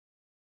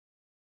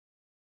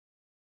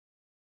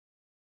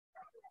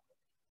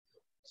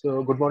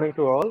So good morning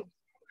to all.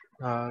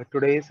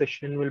 Today's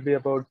session will be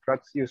about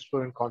drugs used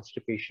for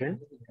constipation.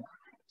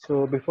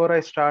 So before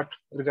I start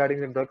regarding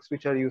the drugs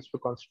which are used for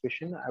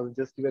constipation, I will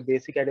just give a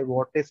basic idea of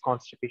what is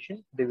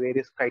constipation, the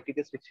various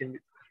criteria which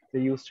they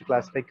use to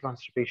classify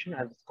constipation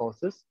and its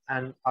causes.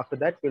 And after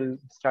that, we'll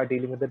start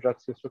dealing with the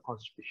drugs used for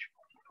constipation.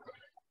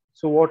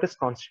 So what is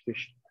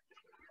constipation?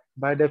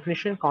 By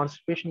definition,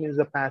 constipation is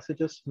the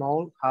passage of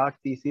small, hard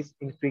feces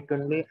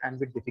infrequently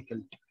and with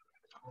difficulty.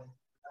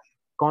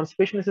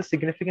 Constipation is a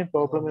significant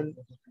problem in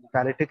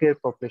palliative care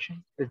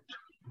population. It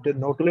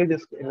not only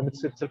just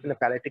limits itself in a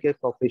palliative care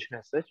population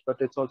as such, but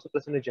it's also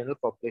present in general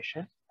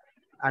population.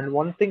 And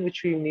one thing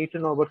which we need to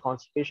know about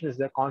constipation is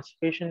that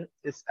constipation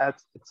is as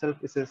itself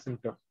is a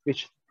symptom,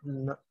 which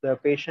the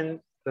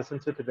patient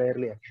presents with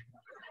rarely actually.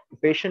 The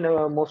patient,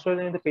 most of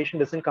the time, the patient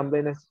doesn't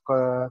complain as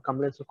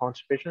complaints of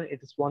constipation.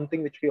 It is one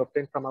thing which we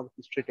obtain from our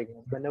history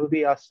taking. Whenever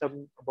we ask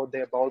them about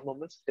their bowel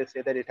movements, they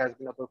say that it has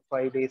been about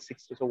 5 days,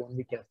 6 days, or 1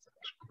 week as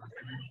such.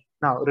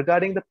 Now,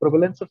 regarding the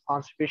prevalence of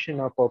constipation in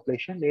our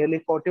population, nearly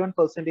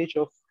 41%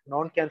 of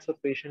non-cancer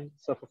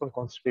patients suffer from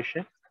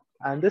constipation,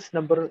 and this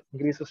number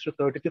increases to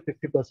 30 to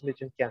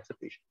 50% in cancer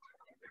patients.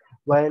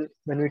 While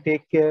when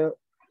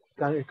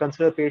we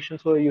consider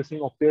patients who are using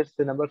opioids,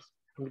 the number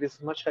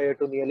increases much higher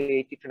to nearly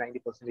 80 to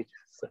 90% as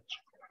such.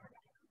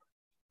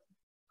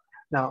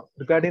 Now,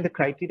 regarding the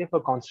criteria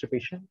for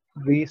constipation,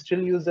 we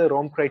still use the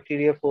Rome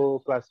criteria for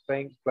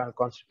classifying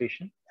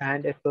constipation,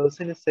 and a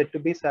person is said to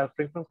be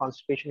suffering from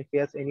constipation if he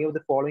has any of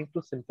the following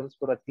two symptoms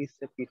for at least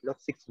a period of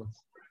 6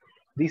 months.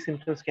 These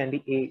symptoms can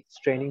be A,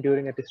 straining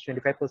during at least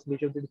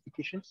 25% of the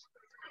defecations,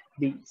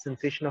 B,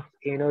 sensation of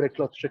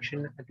anorectal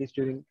obstruction at least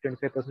during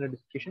 25% of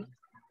defecation,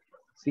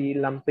 C,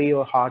 lumpy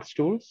or hard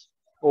stools,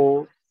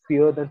 or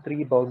fewer than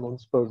 3 bowel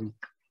movements per week.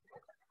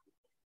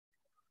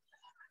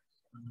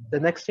 The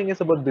next thing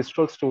is about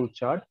Bristol stool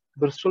chart.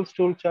 Bristol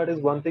stool chart is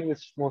one thing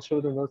which most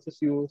of the nurses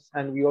use,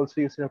 and we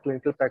also use in our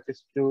clinical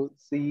practice to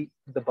see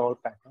the bowel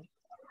pattern.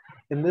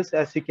 In this,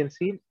 as you can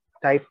see,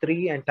 type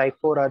 3 and type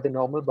 4 are the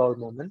normal bowel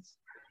movements.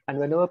 And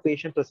whenever a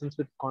patient presents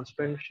with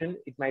constipation,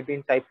 it might be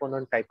in type 1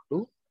 and type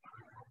 2.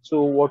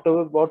 So what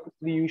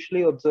we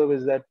usually observe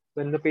is that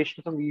when the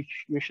patient comes, we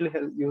usually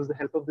use the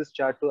help of this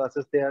chart to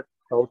assess their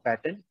bowel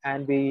pattern,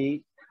 and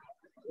we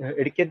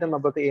educate them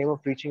about the aim of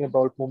reaching a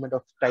bowel movement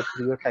of type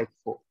 3 or type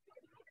 4.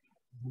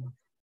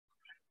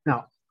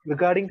 Now,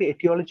 regarding the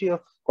etiology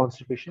of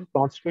constipation,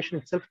 constipation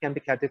itself can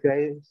be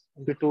categorized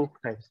into two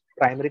types,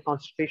 primary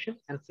constipation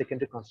and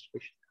secondary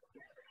constipation.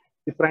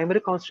 The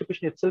primary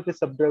constipation itself is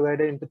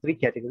subdivided into 3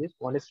 categories.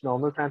 One is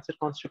normal transit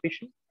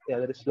constipation, the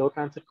other is slow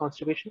transit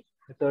constipation,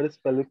 the third is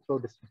pelvic floor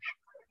dysfunction.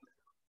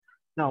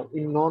 Now,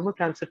 in normal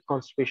transit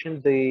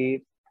constipation,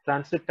 the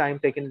transit time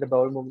taken in the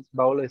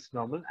bowel is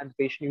normal, and the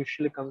patient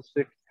usually comes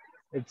with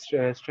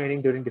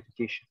straining during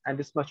defecation, and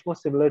it's much more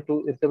similar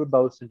to irritable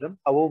bowel syndrome.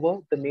 However,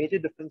 the major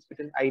difference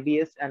between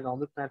IBS and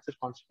normal transit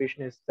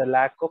constipation is the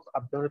lack of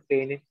abdominal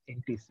pain in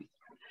NTC.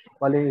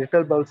 While in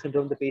irritable bowel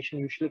syndrome, the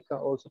patient usually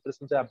also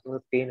presents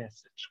abdominal pain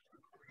as such.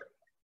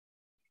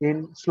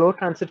 In slow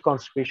transit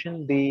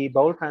constipation, the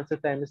bowel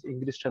transit time is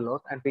increased a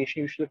lot, and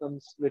patient usually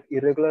comes with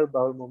irregular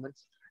bowel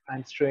movements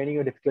and straining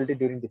or difficulty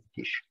during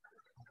defecation.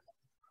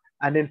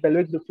 And in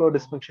pelvic floor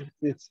dysfunction,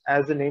 it's,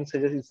 as the name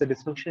suggests, it's a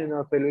dysfunction in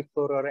our pelvic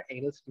floor or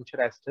anal sphincter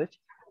as such,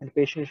 and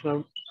patient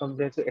usually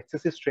complains of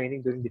excessive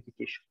straining during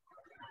defecation.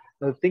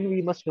 The thing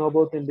we must know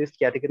about in this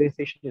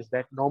categorization is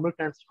that normal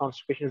transit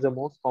constipation is the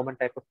most common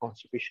type of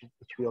constipation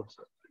which we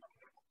observe.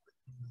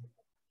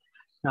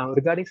 Now,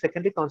 regarding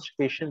secondary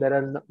constipation, there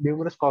are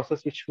numerous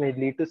causes which may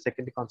lead to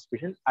secondary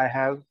constipation. I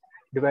have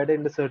divided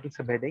into certain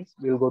subheadings.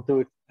 We'll go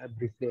through it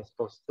briefly as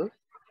possible.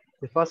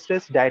 The first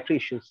is dietary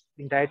issues.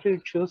 In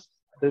dietary issues,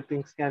 the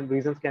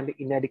reasons can be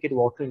inadequate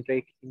water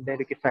intake,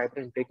 inadequate fiber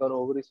intake, or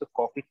overuse of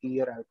coffee,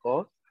 tea, or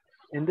alcohol.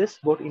 In this,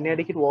 both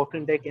inadequate water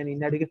intake and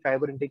inadequate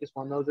fiber intake is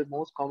one of the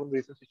most common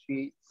reasons which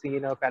we see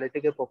in our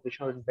palliative care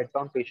population or in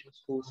bedbound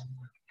patients whose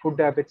food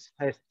habits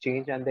has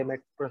changed and they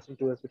might present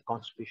to us with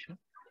constipation.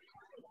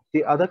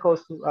 The other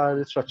causes are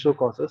the structural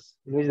causes,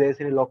 in which there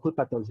is any local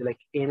pathology like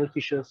anal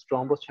fissures,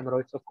 thrombus,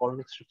 hemorrhoids, or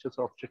colonic strictures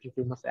or obstructive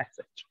tumors,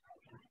 etc.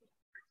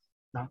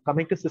 Now,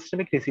 coming to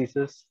systemic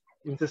diseases,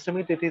 in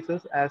systemic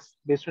diseases, as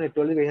based on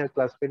etiology, we have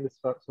classified this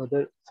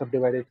further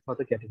subdivided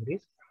further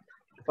categories.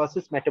 The first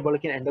is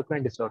metabolic and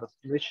endocrine disorders,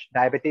 in which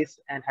diabetes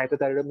and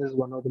hypothyroidism is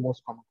one of the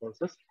most common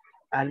causes.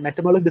 And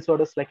metabolic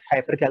disorders like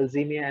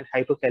hypercalcemia and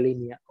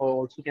hypokalemia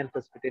also can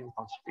precipitate in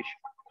constipation.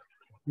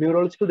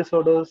 Neurological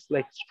disorders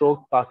like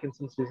stroke,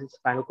 Parkinson's disease,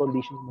 spinal cord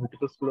lesions,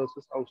 multiple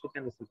sclerosis also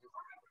can result in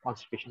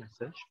constipation as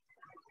such.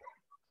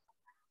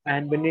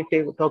 And when we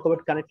talk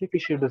about connective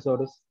tissue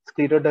disorders,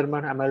 scleroderma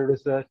and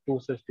amyloidosis are two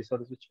such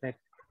disorders which may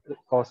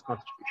cause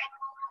constipation.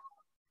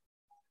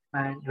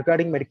 And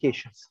regarding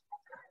medications,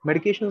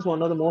 medication is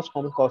one of the most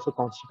common causes of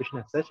constipation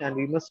as such, and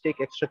we must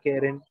take extra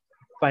care in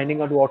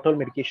finding out what all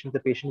medications the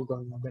patient is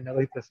going on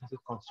whenever he presents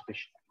with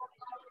constipation.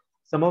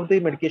 Some of the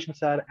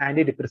medications are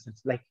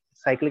antidepressants like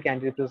cyclic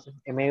antidepressants,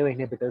 MAO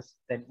inhibitors,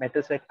 then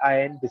metals like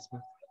iron,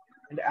 bismuth,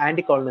 And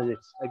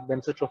anticholinergics like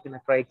benzotropine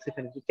and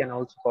triacylphenidate can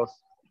also cause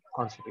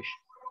constipation.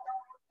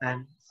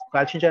 And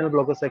calcium channel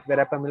blockers like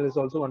verapamil is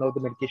also one of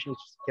the medications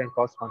which can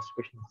cause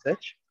constipation and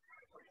such.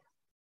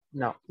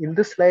 Now, in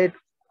this slide,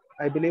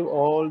 I believe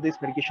all these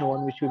medication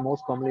one which we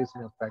most commonly use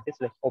in our practice,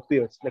 like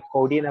opioids, like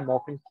codeine and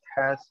morphine,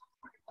 has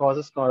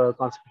causes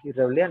constipation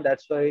readily, and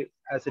that's why,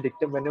 as a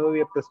dictum, whenever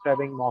we are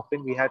prescribing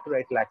morphine, we have to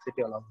write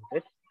laxity along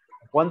with it.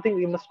 One thing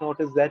we must note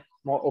is that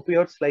more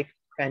opioids like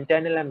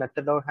fentanyl and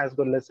methadone has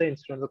got lesser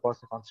incidence of cause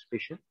of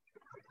constipation.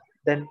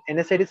 Then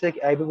NSAIDs like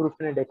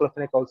ibuprofen and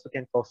diclofenac also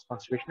can cause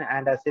constipation,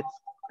 and acids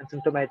and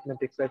symptomatic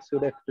like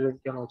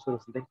pseudoephedrine can also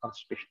result in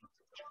constipation.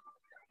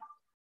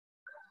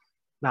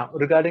 Now,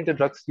 regarding the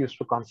drugs used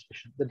for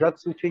constipation, the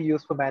drugs which we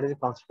use for managing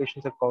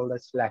constipations are called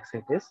as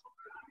laxatives,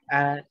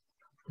 and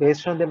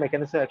based on the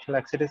mechanism of action,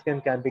 laxatives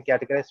can be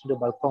categorized into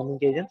bulk forming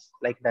agents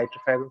like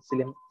diphenhydramine,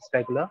 psyllium,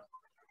 spagula,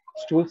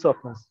 stool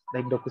softeners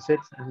like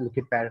docusets and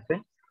liquid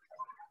paraffin,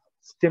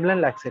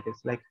 stimulant laxatives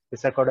like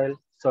bisacodyl,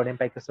 sodium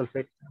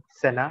pycosulfate,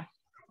 senna,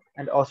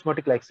 and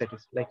osmotic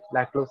laxatives like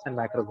lactose and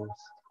macrobose.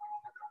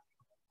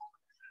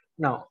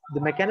 Now, the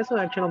mechanism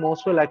of action of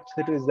most of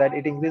laxative is that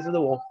it increases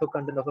the water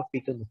content of a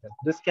fecal matter.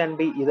 This can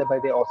be either by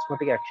the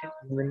osmotic action,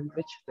 in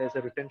which there's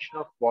a retention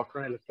of water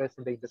and electrolytes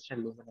in the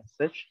intestinal lumen as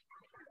such,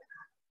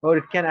 or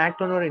it can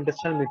act on our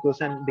intestinal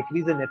mucosa and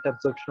decrease the net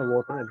absorption of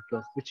water and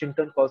electrolytes, which in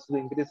turn causes the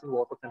increase in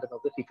water content of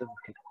the fecal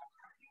matter.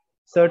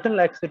 Certain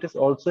laxatives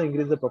also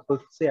increase the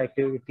propulsive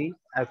activity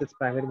as its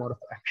primary mode of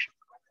action.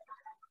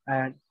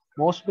 And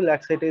most of the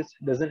laxatives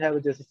doesn't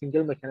have just a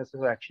single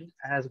mechanism of action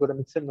and has got a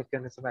mixed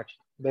mechanism of action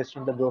based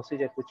on the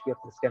dosage at which we are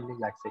prescribing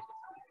laxative.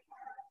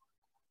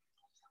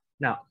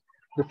 Now,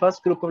 the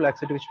first group of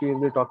laxatives which we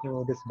will be talking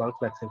about is bulk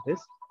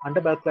laxatives.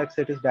 Under bulk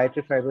laxatives,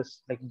 dietary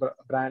fibers like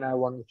bran are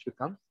one which will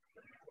come.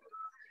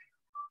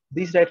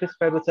 These dietary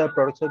fibers are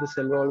products of the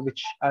cell wall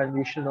which are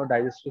usually not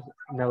digested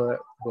in our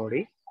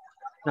body.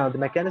 Now, the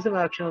mechanism of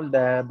action of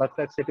the bulk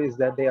laxative is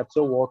that they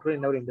absorb water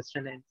in our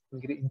intestine, and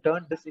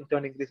this in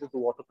turn increases the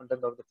water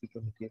content of the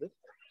fecal material.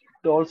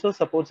 It also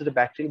supports the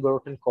bacterial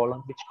growth in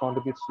colon, which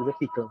contributes to the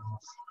fecal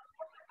mass.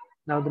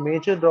 Now, the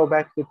major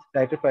drawback with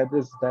dietary fiber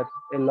is that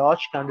a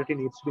large quantity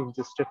needs to be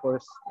ingested for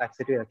its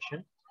laxative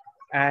action,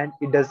 and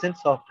it doesn't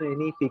soften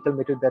any fecal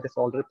material that is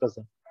already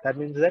present. That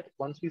means that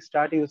once we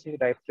start using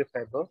dietary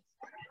fiber,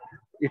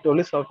 it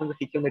only softens the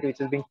fecal matter which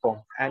is being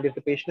formed. And if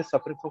the patient is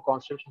suffering from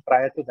constipation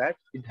prior to that,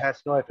 it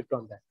has no effect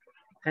on that.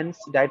 Hence,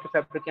 dietary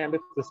fiber can be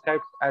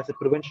prescribed as a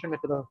prevention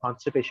method of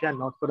constipation and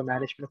not for the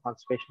management of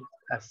constipation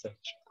as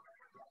such.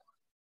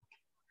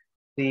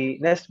 The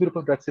next group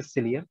of drugs is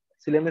psyllium.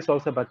 Psyllium is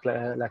also a bulk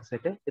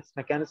laxative. Its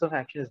mechanism of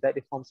action is that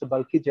it forms a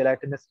bulky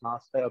gelatinous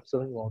mass by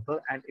absorbing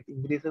water, and it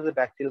increases the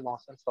bacterial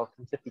mass and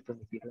softens the fecal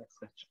material as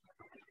such.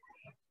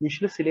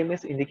 Usually, psyllium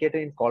is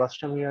indicated in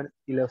colostomy and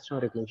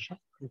ileostomy regulation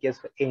in case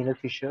of anal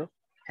fissure,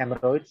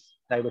 hemorrhoids,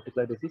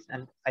 diverticular disease,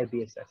 and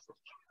IBS as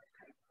such.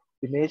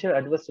 The major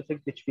adverse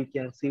effect which we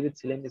can see with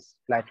psyllium is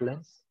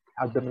flatulence,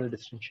 abdominal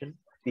distension,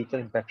 fecal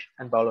infection,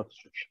 and bowel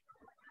obstruction.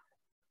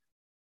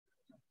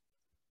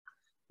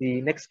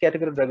 The next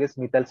category of drug is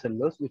methyl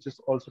cellulose, which is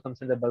also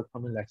considered a bulk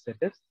forming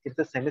laxative. It's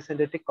a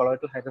semi-synthetic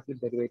colloidal hydrophilic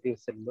derivative of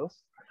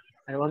cellulose.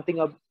 And one thing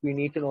we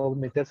need to know about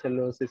methyl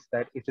cellulose is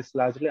that it is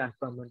largely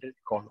unfermented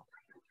colloid.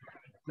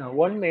 Now,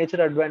 one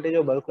major advantage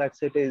of bulk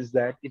laxative is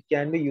that it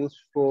can be used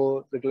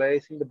for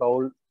regularizing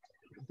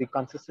the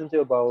consistency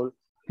of bowel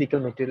fecal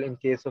material in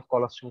case of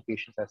colostomy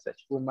patients as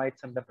such, who might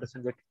sometimes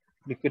present with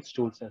liquid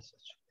stools as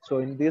such. So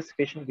in this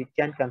patient, we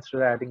can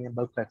consider adding a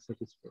bulk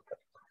laxative program.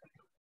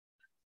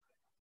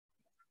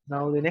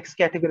 Now, the next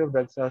category of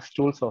drugs are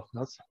stool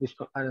softeners, which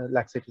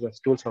laxatives are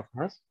stool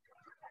softeners.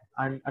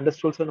 And under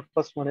stool softener,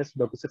 first one is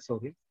docusate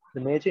sodium.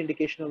 The major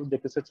indication of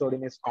docusate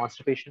sodium is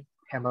constipation,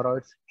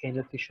 hemorrhoids,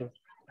 anal fissure,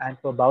 and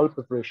for bowel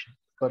preparation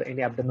for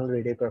any abdominal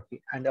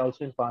radiography, and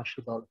also in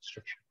partial bowel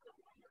obstruction.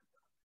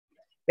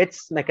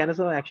 Its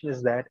mechanism of action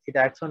is that it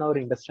acts on our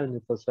intestinal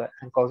mucosa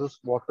and causes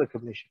water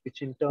accumulation,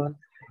 which in turn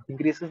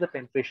increases the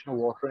penetration of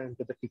water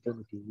into the fecal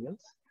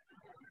materials.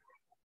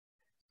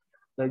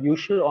 The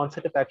usual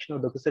onset of action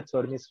of docusate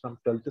sodium is from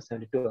 12 to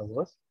 72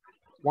 hours.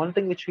 One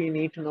thing which we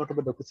need to note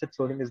about docusate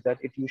sodium is that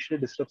it usually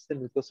disrupts the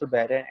mucosal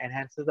barrier and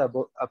enhances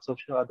the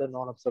absorption of other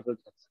non-absorbable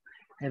drugs.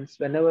 Hence,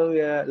 whenever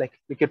we are like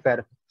liquid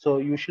paraffin, so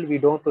usually we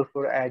don't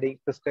prefer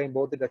prescribing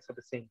both the drugs at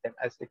the same time,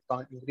 as it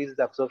increases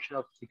the absorption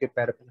of liquid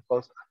paraffin and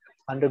cause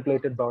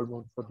unregulated bowel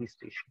movement for these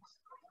patients.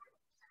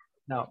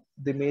 Now,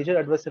 the major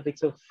adverse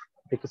effects of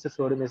docusate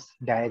sodium is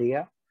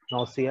diarrhea,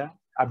 nausea,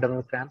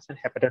 abdominal cramps, and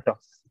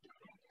hepatotoxicity.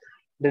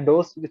 The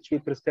dose which we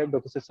prescribe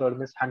docusate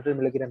sodium is 100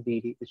 mg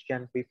BD, which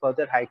can be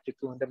further hiked to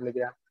 200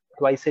 mg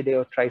twice a day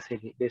or thrice a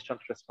day based on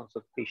the response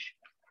of the patient.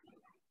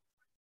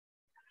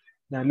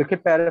 Now,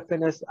 liquid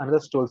paraffin is another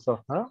stool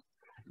softener.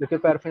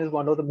 Liquid paraffin is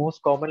one of the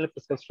most commonly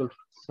prescribed stool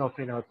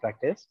softener in our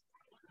practice.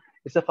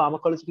 It's a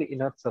pharmacologically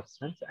inert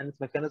substance, and its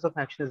mechanism of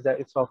action is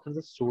that it softens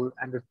the stool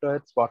and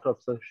retards water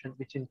absorption,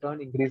 which in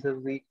turn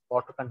increases the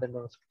water content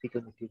of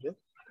fecal material.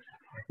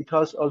 It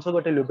has also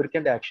got a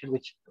lubricant action,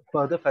 which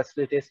further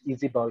facilitates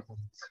easy bowel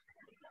movements.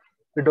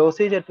 The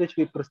dosage at which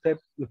we prescribe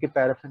liquid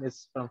paraffin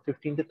is from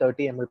 15 to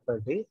 30 ml per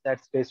day.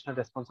 That's based on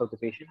response of the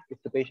patient. If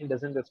the patient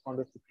doesn't respond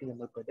to 15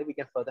 ml per day, we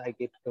can further hike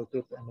it to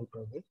 30 ml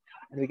per day,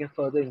 and we can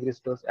further increase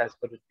dose as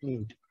per its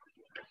need.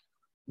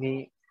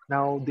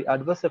 Now, the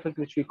adverse effect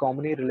which we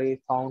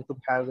commonly found to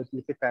have with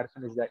liquid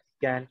paraffin is that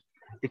it can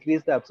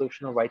decrease the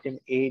absorption of vitamin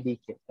A, D,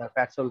 K, the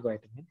fat soluble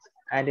vitamins,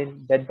 and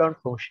in bedbound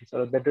patients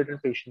or bedridden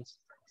patients,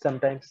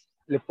 sometimes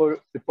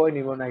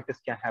lipopneumonitis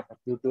can happen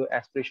due to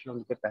aspiration of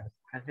liquid paraffin,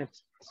 and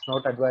it's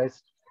not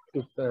advised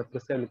to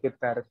prescribe liquid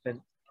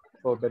paraffin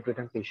for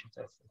bedridden patients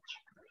as such.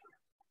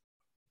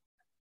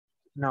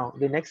 Now,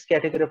 the next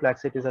category of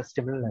laxatives are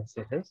stimulant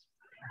laxatives.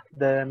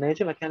 The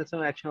major mechanism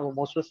of action of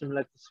most of the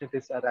stimulant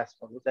laxatives are as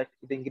follows: that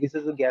it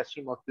increases the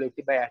gastric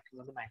motility by acting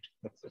on the nitric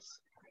plexus.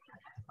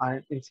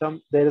 And in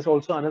some, there is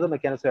also another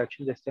mechanism of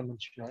action just I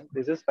mentioned.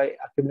 This is by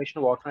accumulation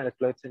of water and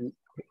electrolytes in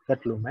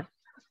that lumen.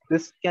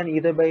 This can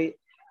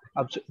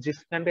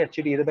be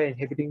achieved either by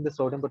inhibiting the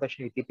sodium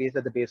potassium ATPase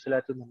at the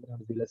basolateral membrane of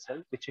the biliary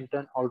cell, which in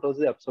turn alters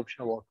the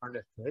absorption of water and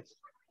electrolytes,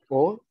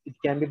 or it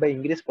can be by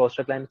increased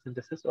prostaglandin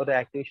synthesis or the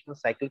activation of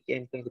cyclic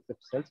AMP in the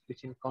cells,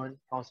 which in turn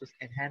causes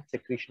enhanced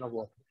secretion of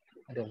water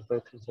and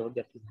electrolytes inside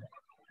that lumen.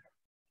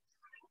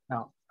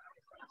 Now,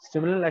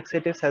 stimulant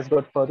laxatives has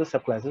got further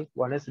subclasses.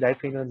 One is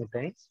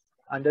diphenylmethanes.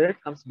 Under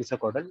it comes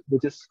bisacodyl,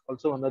 which is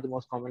also one of the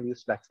most commonly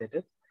used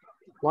laxatives.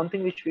 One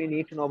thing which we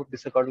need to know about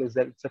bisacodyl is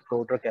that it's a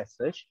prodrug as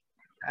such,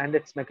 and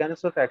its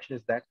mechanism of action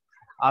is that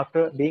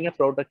after being a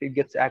prodrug, it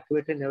gets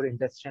activated in our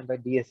intestine by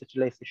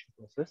deacetylation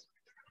process.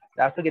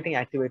 After getting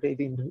activated,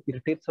 it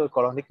irritates our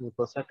colonic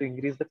mucosa to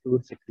increase the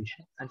fluid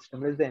secretion and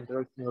stimulates the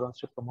enteroid neurons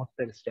to promote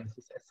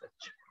peristalsis as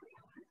such.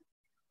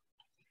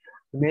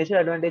 The major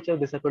advantage of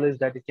bisacodyl is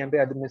that it can be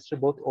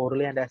administered both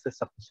orally and as a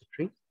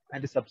suppository,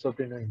 and is absorbed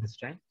in our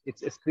intestine.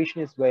 Its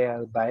excretion is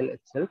via bile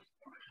itself.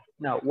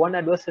 Now, one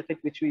adverse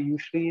effect which we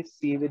usually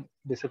see with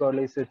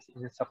bisacodyl is it's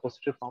in a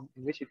suppository form,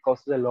 in which it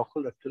causes a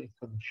local rectal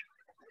inflammation.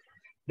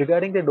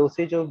 Regarding the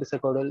dosage of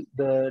bisacodyl,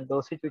 the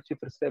dosage which we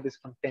prescribe is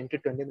from 10 to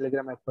 20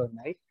 mg per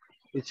night,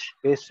 which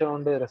based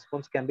on the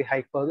response can be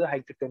further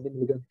hiked to 20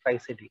 mg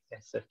twice a day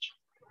as such.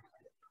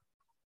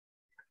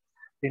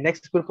 The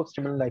next group of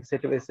stimulant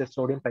laxative is the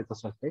sodium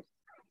pycosulfate.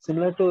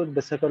 Similar to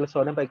bisacodyl,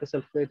 sodium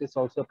pycosulfate is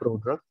also a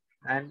prodrug,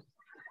 and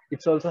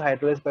it's also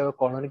hydrolyzed by a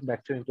colonic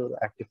bacteria into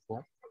the active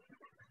form.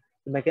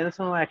 The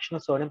mechanism of action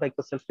of sodium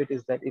pycosulfate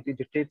is that it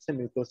irritates the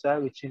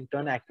mucosa, which in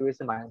turn activates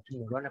the myosin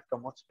neuron and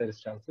promotes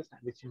peristalsis, and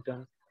which in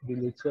turn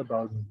leads to a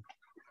bowel movement.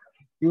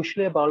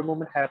 Usually, a bowel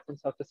movement happens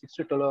after 6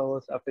 to 12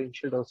 hours after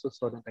initial dose of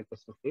sodium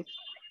pycosulfate,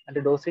 and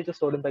the dosage of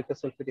sodium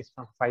pycosulfate is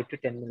from 5 to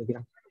 10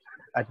 mg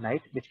at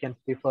night, which can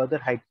be further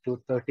hiked to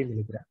 30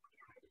 mg.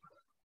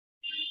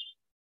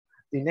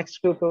 The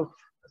next group of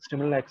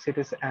stimulant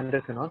laxatives is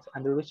androquinones,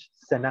 under which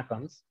senna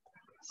comes.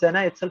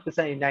 Senna itself is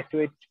an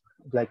inactivate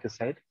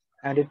glycoside,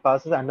 and it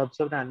passes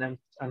unobserved and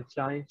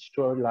unchanged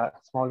to our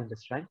small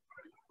intestine.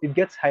 It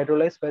gets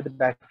hydrolyzed by the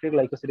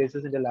bacterial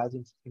glycosidases in the large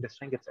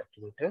intestine gets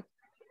activated.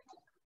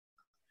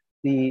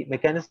 The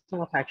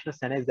mechanism of action of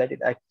senna is that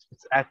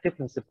its active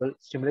principle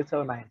stimulates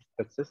our nitric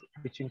plexus,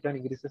 which in turn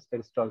increases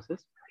peristalsis.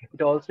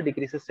 It also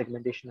decreases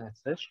segmentation as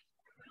such.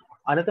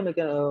 Another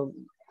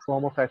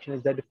form of action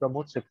is that it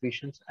promotes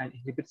secretions and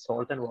inhibits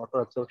salt and water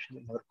absorption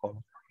in our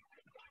colon.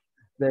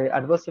 The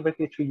adverse effect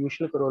which we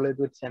usually correlate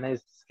with senna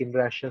is skin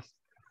rashes,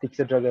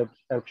 fixed drug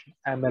absorption,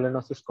 and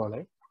melanosis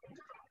coli.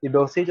 The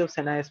dosage of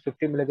senna is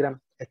 50 mg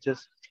HS,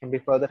 which can be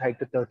further hiked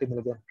to 30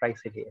 mg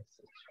twice a day as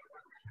such.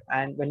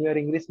 And when we are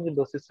increasing the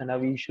dosage senna,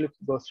 we usually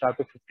start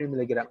with 50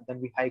 mg, then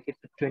we hike it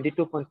to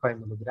 22.5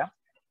 mg,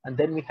 and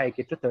then we hike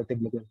it to 30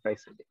 mg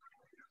twice a day.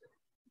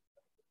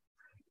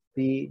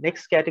 The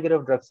next category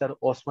of drugs are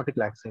osmotic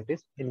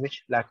laxatives, in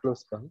which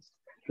lactulose comes.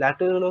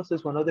 Lactulose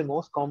is one of the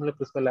most commonly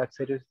prescribed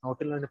laxatives, not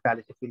only in the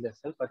palliative field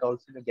itself, but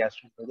also in the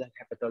gastroenterology and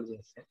hepatology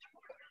as such.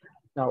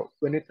 Now,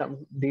 when it comes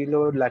to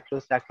deal with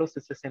lactose, lactose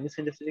is a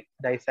semi-synthetic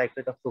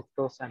disaccharide of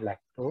fructose and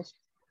lactose.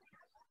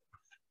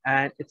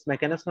 And its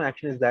mechanism of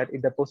action is that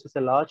it deposits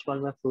a large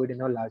volume of fluid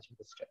in our large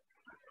intestine,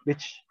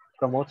 which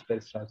promotes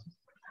peristalsis.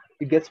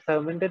 It gets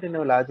fermented in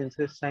our large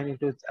intestine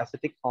into its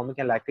acetic, formic,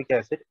 and lactic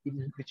acid,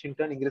 which in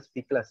turn increases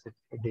fecal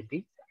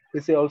acidity,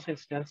 which also in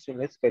turn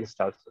stimulates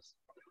peristalsis.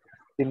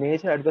 The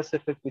major adverse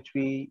effect which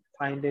we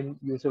find in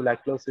use of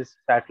lactose is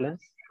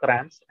flatulence,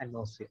 cramps, and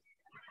nausea.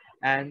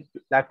 And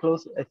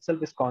lactose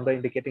itself is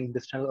contraindicating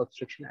intestinal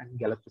obstruction and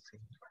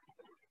galactosemia.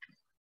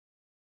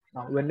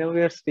 Now, whenever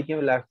we are speaking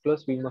of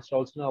lactose, we must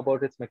also know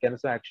about its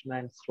mechanism of action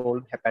and its role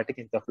in hepatic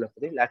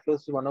encephalopathy.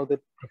 Lactose is one of the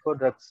preferred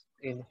drugs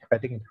in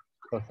hepatic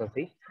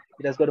encephalopathy.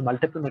 It has got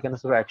multiple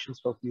mechanisms of actions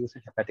for use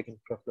in hepatic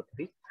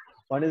encephalopathy.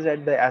 One is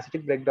that the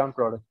acidic breakdown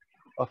product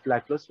of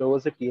lactose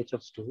lowers the pH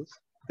of stools.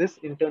 This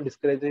in turn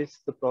discourages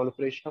the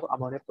proliferation of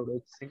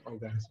ammonia-producing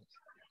organisms.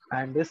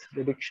 And this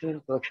reduction in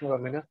production of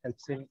ammonia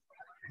helps in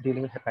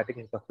dealing with hepatic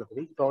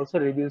encephalopathy. It also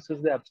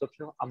reduces the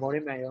absorption of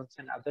ammonium ions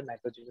and other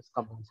nitrogenous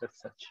compounds as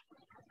such.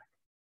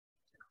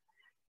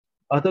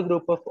 Other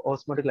group of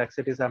osmotic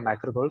laxatives are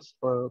macrogols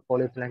or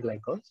polyethylene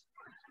glycols.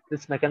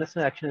 This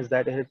mechanism of action is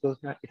that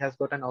it has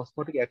got an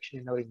osmotic action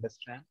in our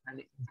intestine and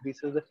it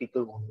increases the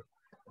fecal volume.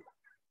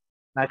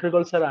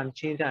 Macrogols are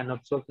unchanged and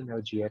unabsorbed in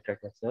our GI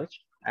tract as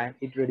such, and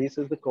it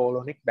reduces the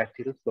colonic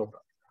bacterial flora,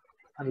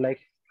 unlike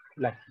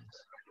lactose.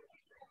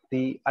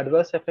 The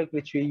adverse effect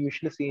which we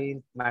usually see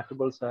in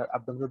macrogols are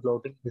abdominal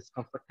bloating,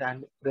 discomfort,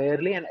 and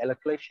rarely an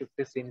electrolyte shift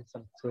is seen in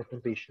some certain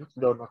patients,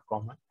 though not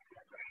common.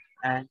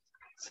 And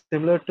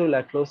similar to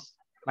lactose,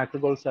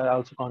 macrogols are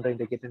also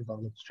contraindicated in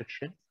bowel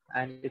obstruction,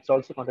 and it's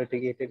also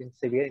contraindicated in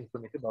severe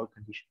inflammatory bowel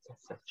conditions as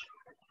such.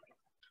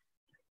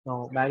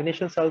 Now,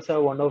 magnesium salts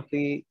are one of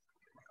the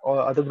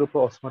other group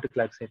of osmotic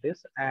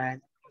laxatives,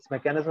 and its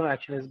mechanism of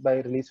action is by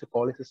release of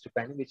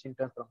cholecystokinin, which in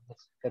turn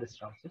promotes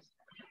peristalsis.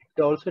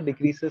 It also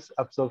decreases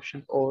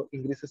absorption or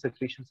increases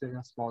secretions in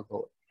a small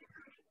bowel.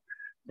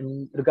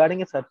 And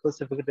regarding its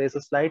adverse effect, there is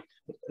a slight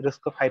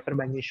risk of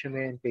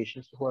hypermagnesemia in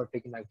patients who are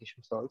taking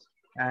magnesium salts,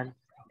 and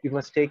you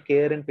must take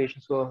care in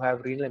patients who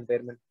have renal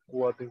impairment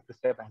who are being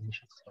prescribed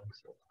magnesium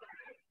salts.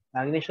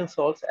 Magnesium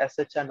salts as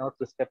such are not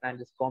prescribed, and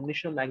this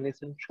combination of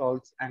magnesium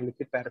salts and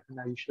liquid paraffin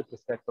are usually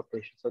prescribed for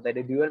patients, so that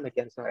a dual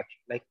mechanism of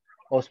action like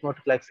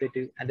osmotic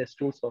laxative and a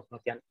stool softener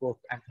can work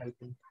and help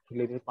in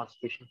relieving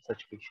constipation in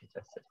such patients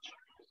as such.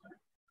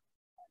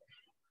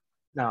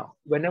 Now,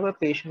 whenever a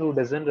patient who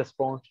doesn't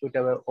respond to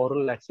our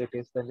oral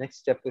laxatives, the next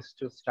step is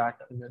to start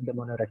the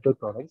monorectal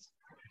products.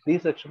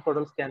 These rectal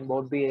products can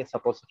both be a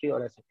suppository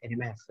or as an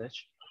enema as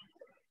such.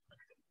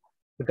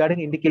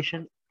 Regarding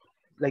indication,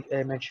 like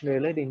I mentioned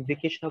earlier, the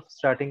indication of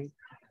starting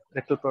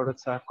rectal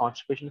products are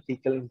constipation,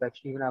 fecal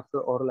infection, even after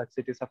oral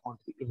laxatives are found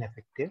to be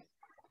ineffective.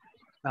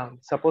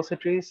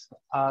 Suppositories,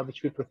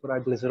 which we prefer,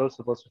 are glycerol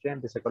suppository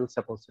and bisaccharide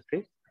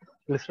suppository.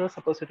 Glycerol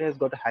suppository has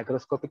got a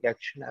hygroscopic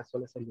action as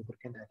well as a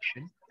lubricant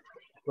action,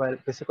 while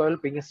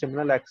bisaccharide, being a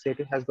stimulant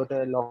laxative, has got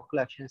a local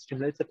action and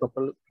stimulates the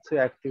propulsive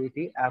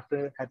activity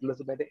after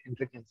hydrolyzed by the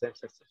enteric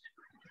enzymes as such.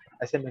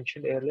 As I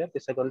mentioned earlier,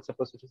 bisaccharide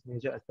suppository's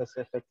major adverse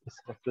effect is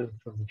rectal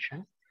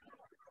inflammation.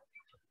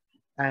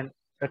 And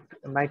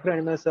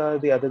microenemas are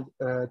the other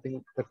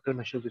rectal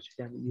measures which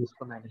can be used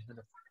for management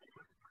of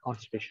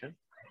constipation.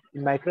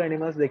 In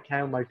microenemas, they can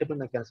have multiple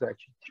mechanisms of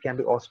action, which can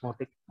be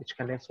osmotic, which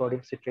contains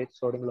sodium citrate,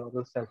 sodium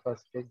lauryl, sulfur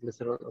acetate,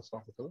 glycerol, or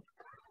sorbitol,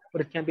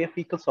 or it can be a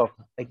fecal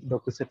softener, like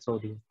docusate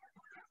sodium.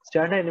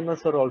 Standard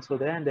enemas are also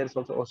there, and there is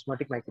also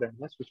osmotic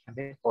microenemas, which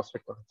contain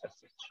phosphate products as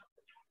such.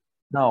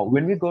 Now,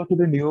 when we go to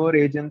the newer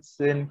agents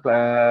in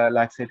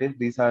laxatives,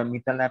 these are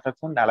methyl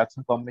naltrexone,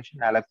 naloxone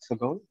combination,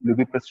 naloxegol,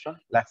 lubiprostone,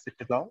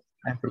 laxatilol,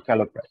 and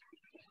prucalopride.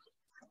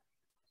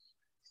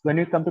 When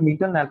you come to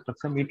methyl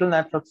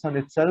naltrexone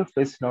itself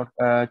is not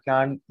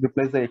can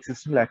replace the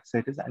existing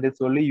laxatives, and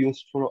it's only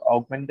used to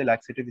augment the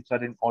laxatives which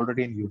are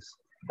already in use.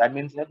 That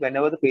means that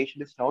whenever the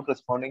patient is not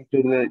responding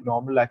to the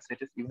normal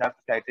laxatives, even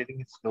after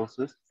titrating its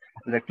doses,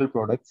 rectal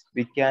products,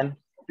 we can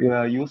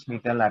use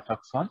methyl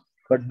naltrexone,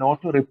 but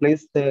not to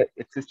replace the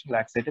existing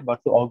laxative,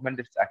 but to augment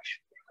its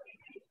action.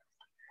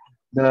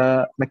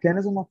 The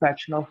mechanism of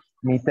action of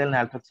methyl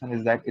naltrexone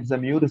is that it's a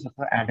mu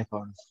receptor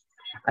antagonist.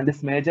 And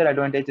this major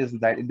advantage is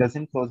that it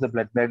doesn't cross the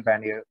blood-brain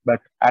barrier, but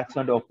acts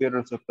on the opioid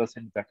receptors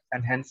in gut,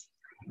 and hence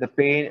the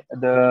pain,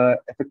 the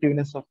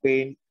effectiveness of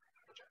pain,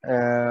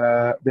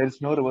 there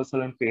is no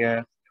reversal in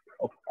pain,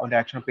 on the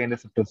action of pain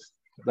receptors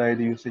by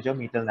the usage of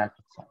methyl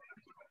naltrexone.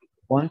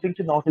 One thing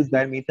to note is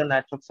that methyl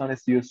naltrexone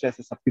is used as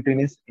a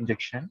subcutaneous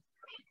injection,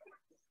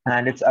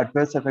 and its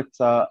adverse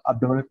effects are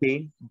abdominal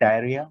pain,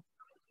 diarrhea,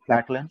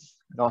 flatulence,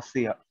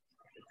 nausea.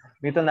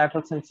 Methyl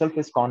naltrexone itself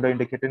is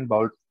contraindicated in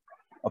bowel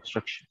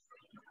obstruction.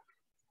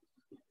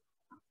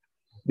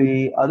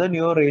 The other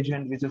newer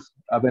agent which is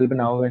available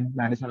now in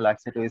management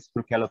laxative is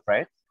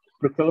prucalopride.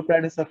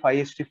 Prucalopride is a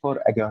 5-HT4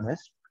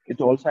 agonist. It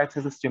also acts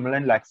as a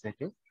stimulant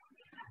laxative.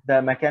 The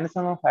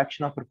mechanism of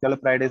action of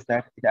prucalopride is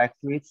that it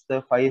activates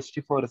the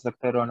 5-HT4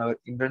 receptor on our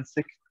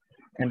intrinsic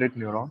enteric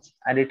neurons,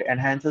 and it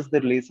enhances the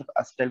release of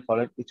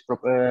acetylcholine, which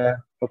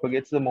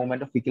propagates the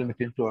movement of fecal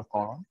material to our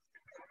colon.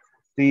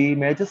 The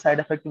major side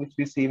effect which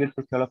we see with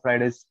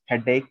prucalopride is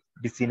headache,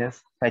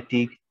 dizziness,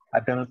 fatigue,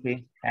 abdominal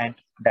pain, and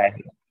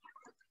diarrhea.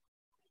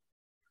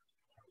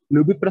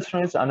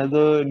 Lubiprostone is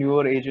another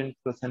newer agent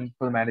present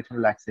for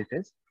management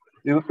laxatives.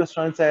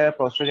 Lubiprostone is a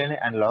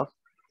prostaglandin analog,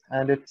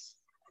 and its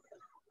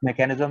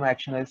mechanism of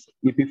action is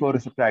EP4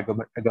 receptor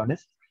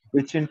agonist,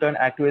 which in turn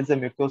activates the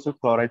mucosal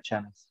chloride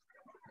channels.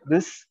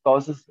 This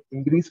causes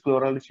increased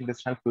chloride-rich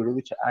intestinal fluid,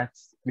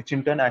 which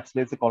in turn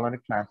accelerates the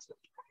colonic transit.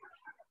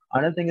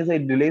 Another thing is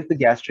it delays the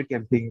gastric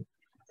emptying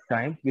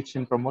time, which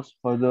then promotes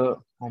further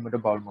movement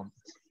of bowel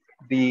movements.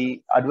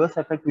 The adverse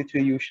effect which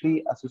we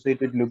usually associate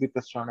with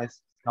lubiprostone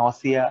is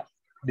nausea,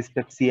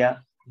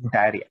 dyspepsia,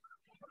 diarrhea.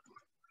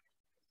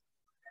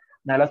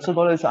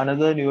 Naloxegol is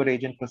another newer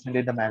agent present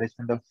in the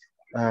management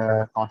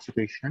of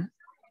constipation.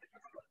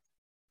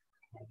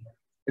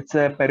 It's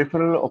a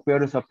peripheral opioid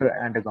receptor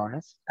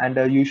antagonist, and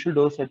the usual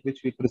dose at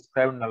which we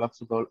prescribe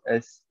naloxegol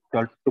is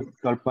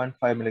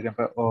 12.5 milligram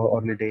per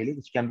orally daily,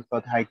 which can be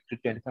further hiked to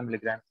 25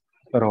 milligram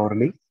per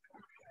orally.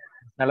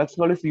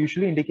 Naloxone is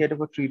usually indicated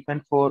for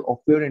treatment for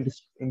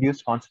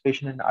opioid-induced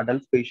constipation in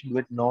adult patients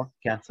with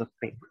non-cancer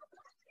pain.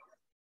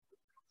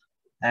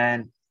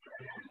 And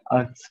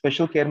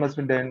special care must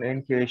be done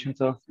in patients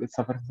of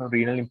suffering from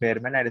renal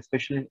impairment and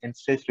especially in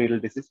end-stage renal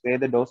disease, where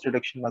the dose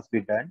reduction must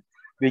be done.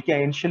 We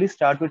can initially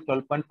start with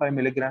 12.5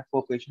 milligrams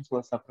for patients who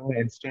are suffering from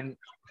end-stage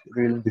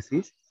renal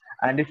disease.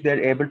 And if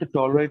they're able to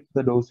tolerate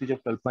the dosage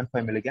of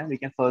 12.5 milligrams, we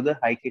can further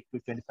hike it to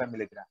 25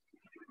 milligrams.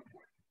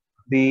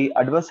 The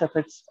adverse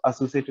effects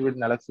associated with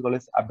naloxone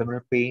is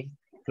abdominal pain,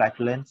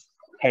 flatulence,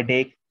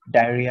 headache,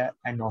 diarrhea,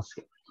 and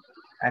nausea.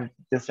 And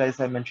just as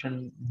I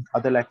mentioned,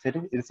 other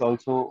laxative is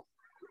also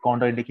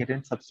contraindicated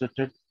in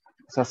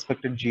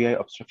suspected GI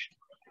obstruction.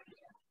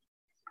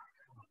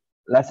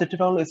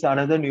 Lacetrol is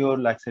another newer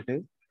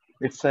laxative.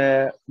 It's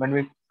when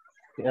we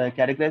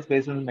categorize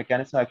based on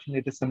mechanism of action,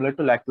 it is similar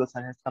to lactose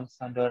and it comes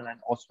under an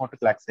osmotic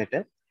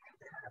laxative.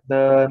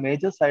 The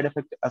major side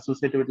effect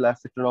associated with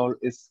lacetrol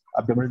is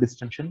abdominal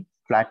distension,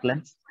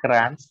 flatulence,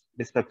 cramps,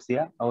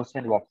 dyspepsia,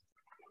 nausea, and vomiting.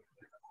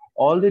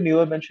 All the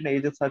newer mentioned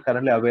agents are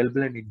currently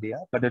available in India,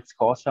 but its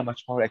costs are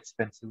much more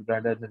expensive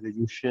rather than the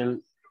usual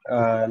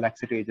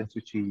laxative agents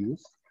which we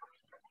use.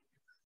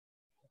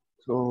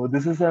 So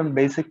this is a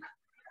basic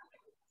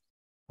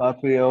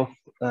pathway of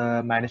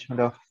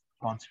management of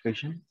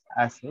constipation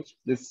as such.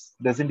 This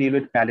doesn't deal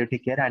with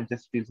palliative care and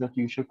just deals with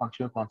usual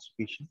functional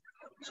constipation.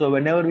 So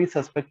whenever we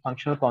suspect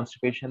functional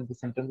constipation, the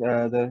symptoms,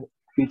 the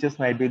features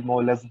might be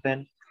more or less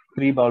than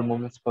 3 bowel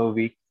movements per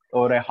week,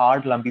 or a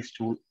hard lumpy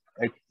stool,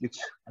 which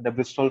the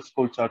Bristol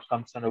school chart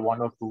comes under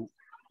 1 or 2,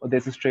 or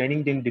there's a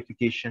straining in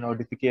defecation or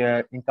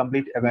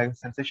incomplete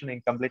sensation,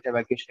 incomplete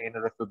evacuation in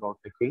a rectal bowel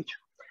leakage.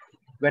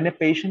 When a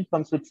patient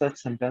comes with such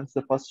symptoms,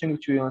 the first thing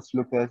which we must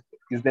look at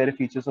is there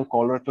features of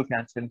colorectal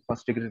cancer in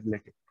first degree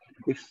related,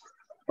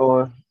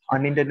 or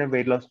unintended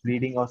weight loss,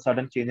 bleeding, or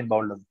sudden change in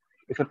bowel level.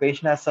 If a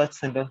patient has such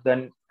symptoms,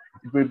 then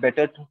it would be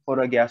better for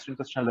a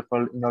gastrointestinal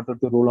referral in order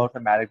to rule out a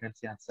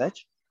malignancy and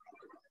such.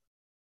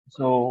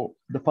 So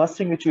the first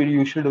thing which we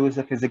usually do is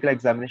a physical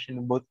examination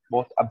in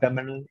both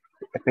abdominal,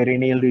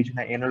 perineal region,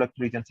 and anal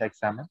regions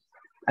examined.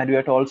 And we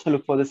have to also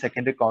look for the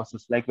secondary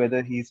causes, like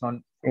whether he's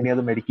on any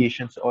other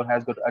medications or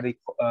has got other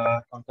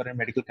concurrent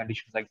medical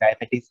conditions like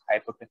diabetes,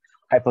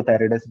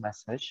 hypothyroidism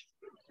as such.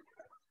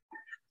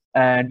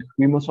 And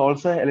we must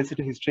also elicit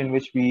a history in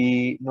which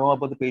we know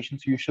about the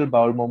patient's usual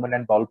bowel movement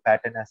and bowel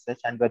pattern as such,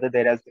 and whether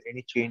there has been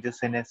any changes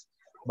in his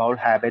bowel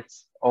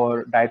habits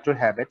or dietary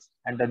habits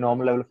and the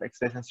normal level of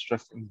exercise and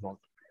stress involved.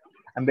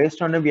 And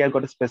based on it, we have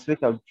got a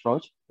specific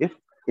approach. If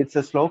it's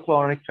a slow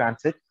colonic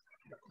transit,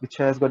 which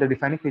has got a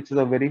defining features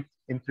of very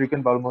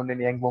infrequent bowel movement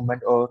in young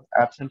movement or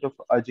absent of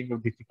urging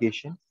of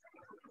defecation,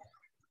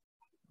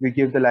 we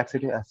give the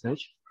laxative as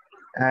such.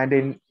 And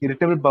in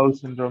irritable bowel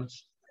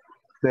syndromes,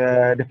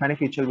 the defining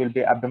feature will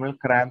be abdominal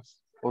cramps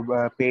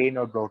or pain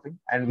or bloating.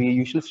 And we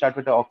usually start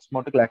with the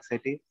osmotic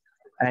laxative,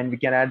 and we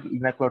can add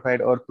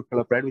linaclotide or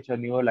prucalopride, which are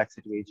newer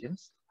laxative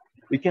agents.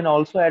 We can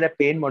also add a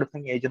pain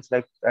modifying agents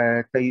like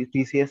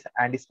TCS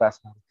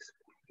antispasmodics.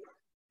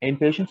 In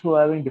patients who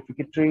are having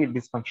defecatory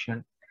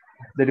dysfunction,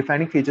 the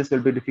defining features will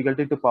be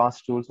difficulty to pass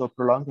stools or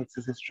prolonged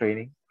excessive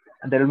straining,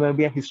 and there will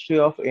be a history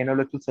of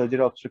anorectal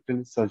surgery or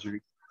obstructive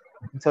surgery.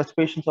 In such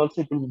patients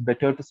also, it will be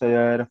better to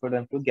refer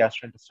them to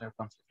gastrointestinal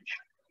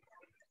constipation.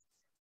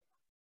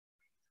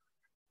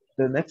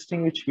 The next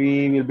thing which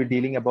we will be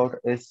dealing about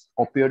is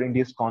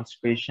opioid-induced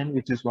constipation,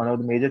 which is one of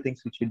the major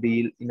things which we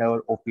deal in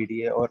our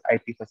OPDA or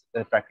IP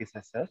practice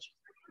as such.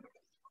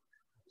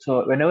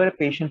 So whenever a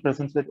patient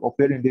presents with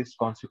opioid-induced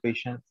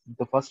constipation,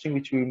 the first thing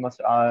which we must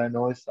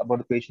know is about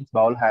the patient's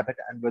bowel habit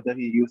and whether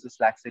he uses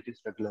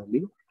laxatives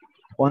regularly.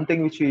 One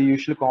thing which we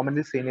usually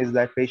commonly say is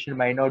that patient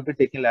might not be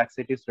taking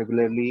laxatives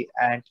regularly,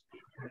 and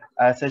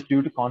as such,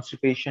 due to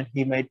constipation,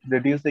 he might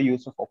reduce the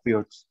use of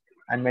opioids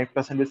and might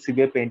present with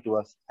severe pain to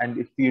us. And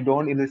if you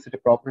don't elicit a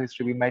proper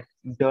history, we might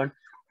in turn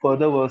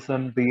further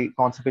worsen the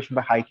constipation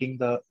by hiking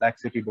the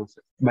laxative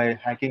dosage, by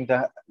hiking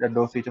the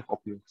dosage of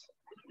opioids.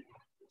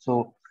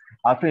 So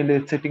after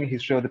eliciting a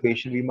history of the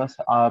patient, we must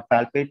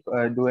palpate,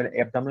 do an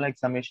abdominal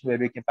examination where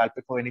we can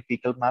palpate for any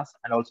fecal mass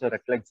and also a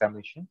rectal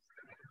examination.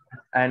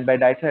 And by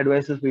dietary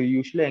advices, we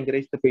usually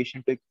encourage the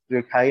patient to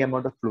drink high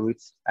amount of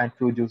fluids and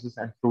fruit juices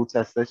and fruits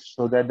as such,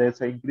 so that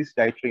there's an increased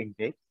dietary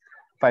intake,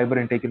 fiber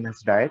intake in his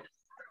diet.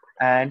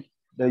 And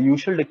the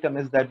usual dictum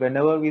is that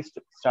whenever we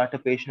start a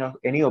patient of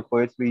any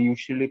opioids, we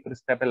usually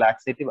prescribe a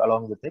laxative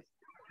along with it.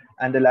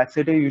 And the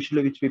laxative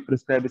usually which we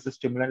prescribe is a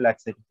stimulant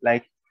laxative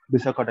like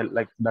bisacodyl,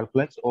 like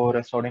Dulcolax or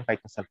a sodium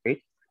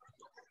pycosulfate.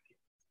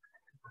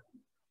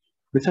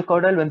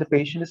 Bisacodyl, when the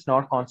patient is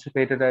not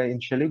constipated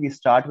initially, we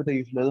start with a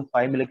usual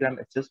 5 milligram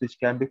HS, which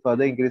can be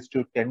further increased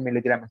to 10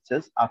 milligram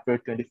HS after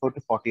 24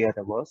 to 48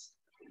 hours.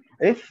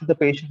 If the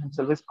patient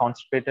himself is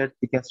constipated,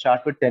 we can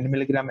start with 10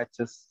 milligram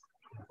HS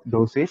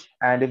dosage,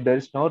 and if there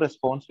is no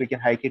response, we can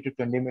hike it to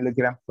 20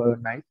 milligram per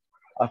night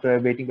after a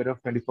waiting period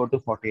of 24 to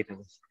 48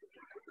 hours.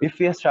 If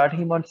we are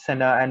starting him on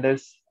Senna and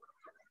there's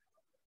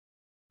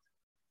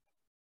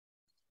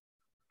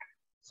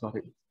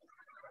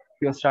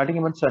If you're starting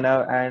him on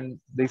Sana and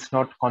he's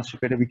not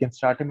constipated, we can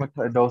start him at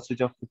a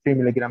dosage of 50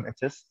 milligram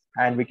HS,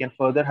 and we can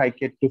further hike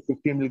it to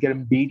 50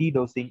 milligram BD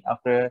dosing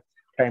after a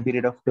time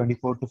period of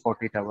 24 to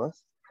 48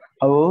 hours.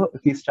 However,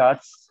 if he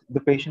starts, the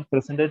patient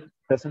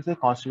presents with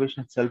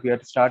constipation itself, we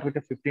have to start with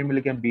a 15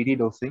 milligram BD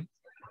dosing.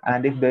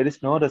 And if there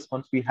is no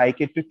response, we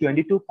hike it to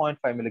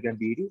 22.5 milligram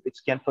BD, which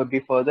can be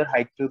further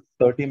hiked to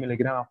 30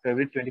 milligram after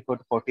every 24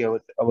 to 40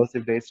 hours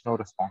if there is no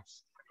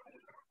response.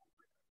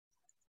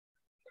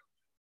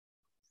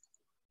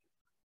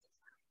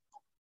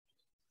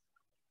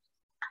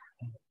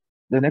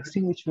 The next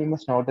thing which we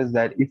must note is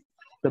that if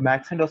the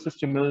maximum dose of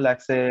stimulant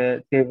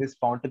laxative is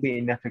found to be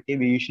ineffective,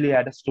 we usually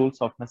add a stool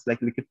softness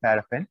like liquid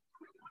paraffin.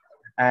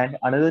 And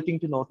another thing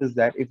to note is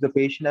that if the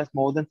patient has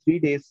more than 3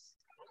 days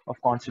of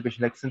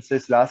constipation, like since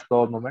his last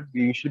bowel movement,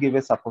 we usually give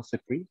a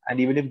suppository.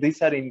 And even if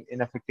these are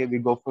ineffective, we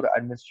go for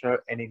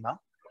administer enema.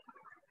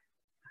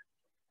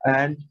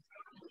 And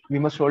we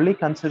must only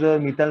consider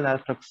methyl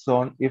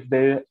naltrexone if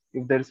there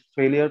is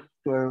failure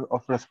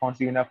of response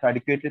even after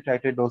adequately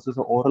titrated doses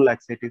of oral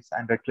laxatives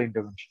and rectal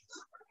interventions.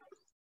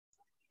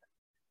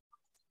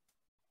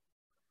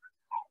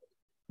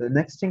 The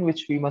next thing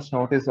which we must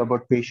note is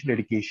about patient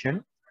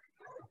education.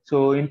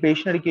 So in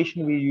patient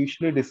education, we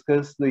usually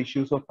discuss the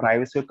issues of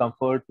privacy or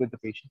comfort with the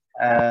patient.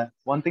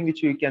 One thing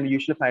which we can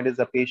usually find is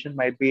the patient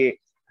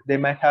they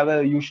might have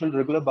a usual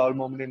regular bowel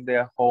movement in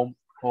their home,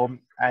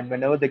 and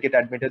whenever they get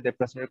admitted, they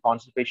present with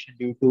constipation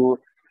due to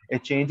a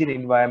change in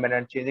environment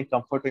and changing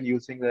comfort in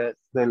using the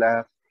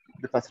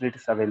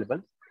facilities available.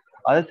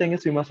 Other thing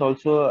is we must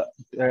also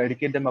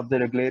educate them of the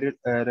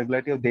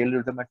regularity of daily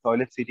rhythm and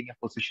toilet seating and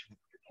positioning.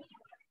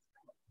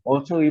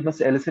 Also, we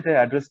must elicit and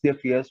address their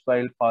fears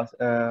while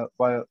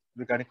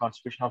regarding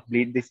constipation of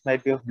bleed. This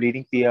might be of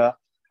bleeding fear,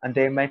 and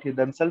they might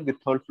themselves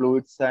withhold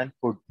fluids and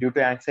food due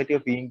to anxiety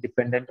of being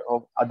dependent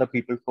of other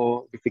people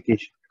for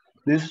defecation.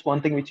 This is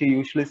one thing which you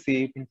usually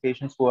see in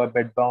patients who are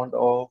bedbound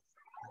or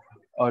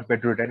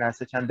bedridden as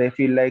such, and they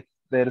feel like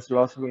there is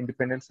loss of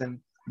independence in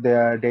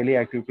their daily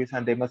activities,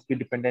 and they must be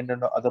dependent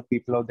on other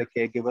people or the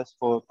caregivers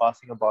for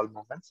passing a bowel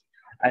movements,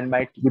 and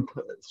might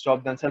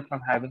stop themselves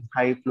from having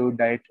high fluid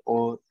diet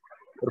or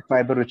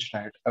fiber-rich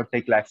diet or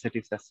take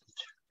laxatives as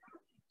such.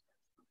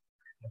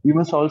 We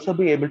must also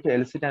be able to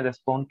elicit and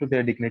respond to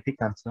their dignity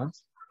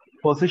concerns.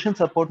 Position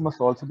support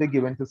must also be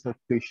given to certain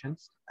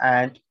patients,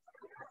 and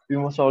we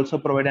must also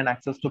provide an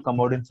access to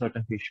commode in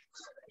certain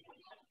patients.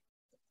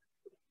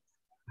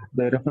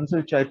 The references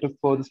which I took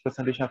for this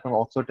presentation are from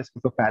Oxford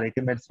Textbook of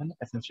Palliative Medicine,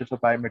 Essentials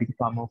of Biomedical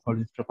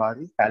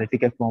Pharmacology, Palliative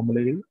Care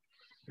Formulary,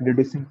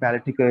 Introducing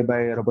Palliative Care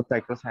by Robert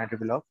Cyclos and Andrew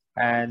Willock,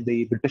 and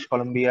the British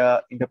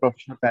Columbia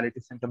Interprofessional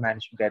Palliative Center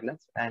Management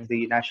Guidelines, and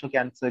the National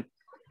Cancer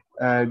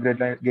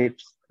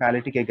Gates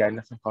Palliative Care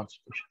Guidelines and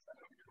Constitution.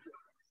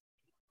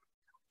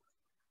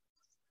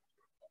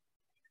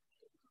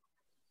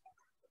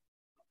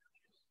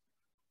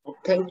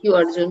 Thank you,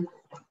 Arjun.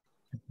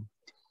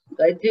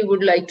 Gayatri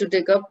would like to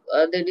take up.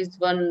 There is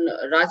one.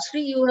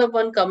 Rajshri, you have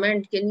one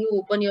comment. Can you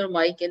open your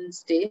mic and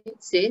say?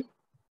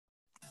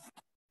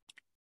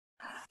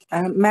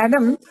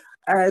 Madam,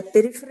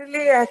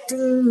 peripherally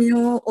acting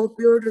mu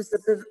opioid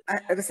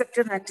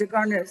receptor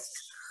antagonist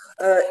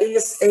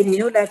is a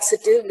new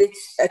laxative which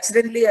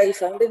accidentally I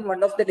found in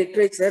one of the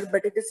literature,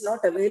 but it is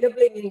not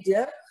available in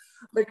India,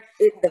 but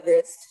in the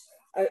West.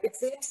 It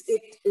seems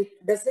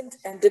it doesn't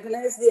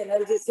antagonize the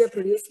analgesia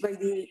produced by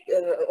the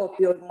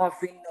opioid,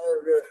 morphine,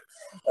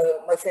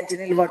 or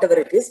fentanyl, whatever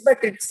it is,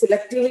 but it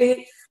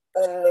selectively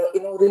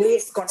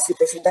relieves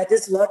constipation. That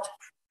is what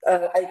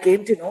I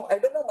came to know. I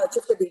don't know much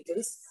of the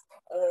details.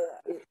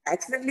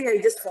 Accidentally, I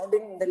just found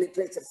it in the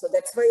literature, so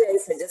that's why I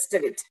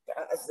suggested it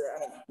as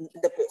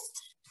the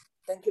post.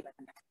 Thank you,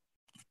 madam.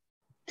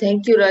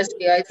 Thank you,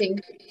 Rajshri. I think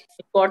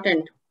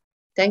important.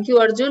 Thank you,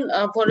 Arjun,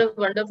 for a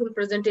wonderful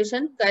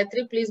presentation.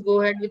 Gayatri, please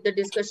go ahead with the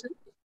discussion.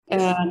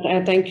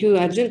 Thank you,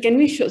 Arjun. Can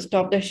we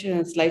stop the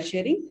slide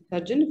sharing,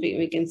 Arjun, if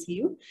we can see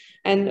you?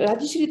 And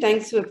Rajeshri,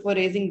 thanks for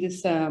raising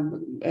this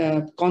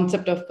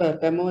concept of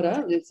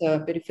PEMORA, this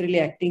peripherally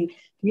acting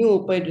new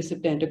opioid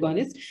receptor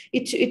antagonist.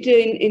 It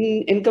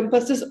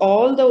encompasses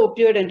all the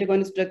opioid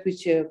antagonist drugs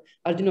which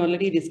Arjun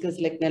already discussed,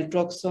 like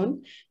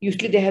naltrexone.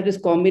 Usually they have this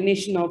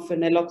combination of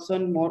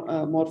naloxone,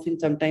 morphine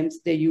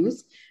sometimes they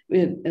use.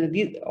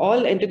 These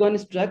all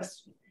antagonist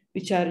drugs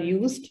which are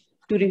used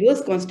to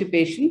reverse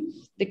constipation,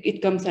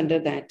 it comes under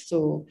that.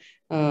 So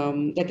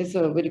that is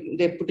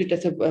they put it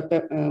as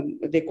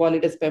they call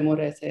it as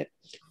PEMORA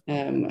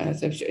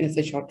as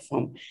a short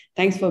form.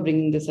 Thanks for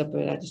bringing this up,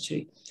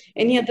 Rajeshri.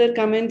 Any other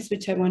comments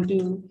which I want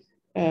to,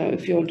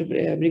 if you want to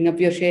bring up,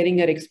 you're sharing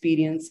your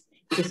experience,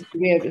 because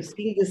we have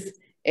seen this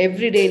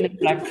every day in the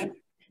practice.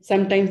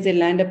 Sometimes they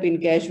land up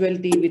in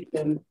casualty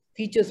with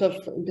features of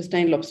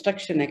intestinal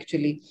obstruction,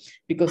 actually,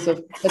 because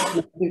of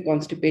such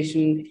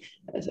constipation.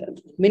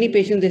 Many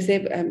patients, they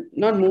say, I'm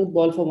not moved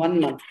bowel for 1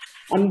 month.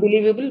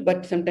 Unbelievable,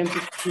 but sometimes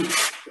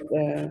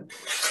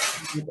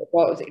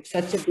it's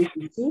such a big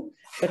issue.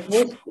 But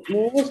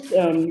most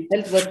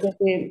health workers,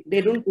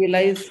 they don't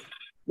realize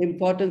the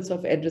importance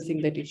of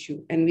addressing that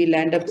issue, and we'll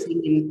end up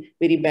seeing in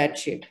very bad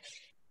shape.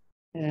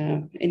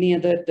 Any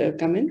other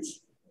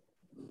comments?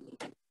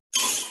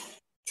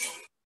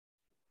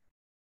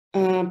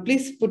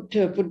 Please put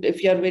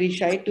if you are very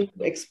shy to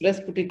express,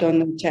 put it on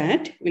the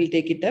chat. We'll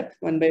take it up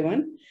one by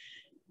one.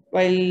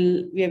 While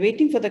we are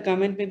waiting for the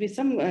comment, maybe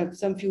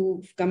some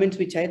few comments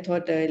which I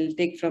thought I'll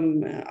take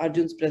from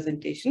Arjun's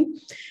presentation.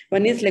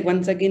 One is like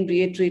once again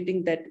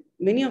reiterating that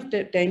many of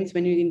the times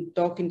when you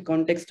talk in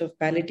context of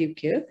palliative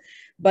care,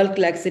 bulk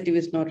laxative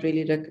is not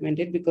really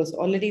recommended because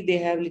already they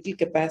have little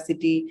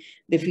capacity,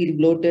 they feel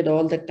bloated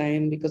all the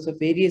time because of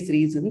various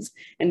reasons,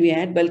 and we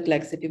add bulk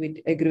laxative,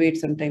 it aggravates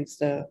sometimes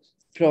the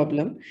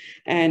problem.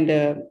 And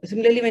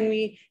similarly, when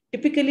we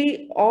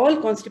typically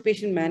all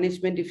constipation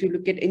management, if you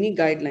look at any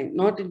guideline,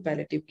 not in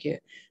palliative care,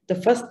 the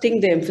first thing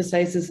they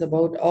emphasize is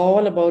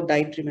all about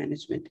dietary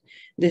management.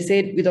 They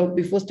said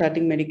before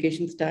starting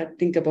medication,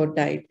 think about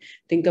diet,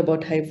 think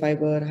about high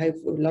fiber, a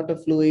lot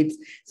of fluids.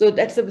 So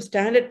that's a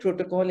standard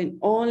protocol in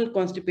all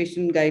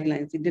constipation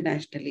guidelines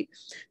internationally.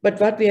 But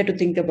what we have to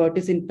think about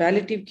is in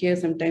palliative care,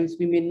 sometimes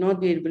we may not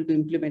be able to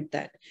implement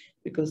that,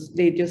 because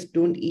they just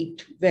don't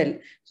eat well.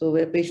 So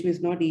where a patient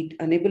is not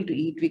unable to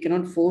eat, we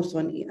cannot force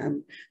on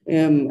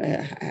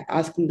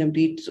asking them to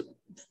eat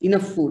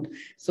enough food.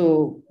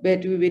 So we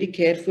have to be very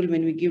careful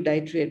when we give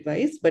dietary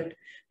advice, but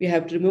we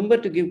have to remember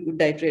to give good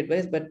dietary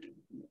advice, but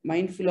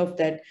mindful of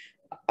that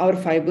our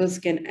fibers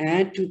can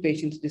add to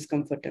patients'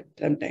 discomfort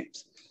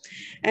sometimes.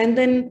 And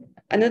then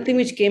another thing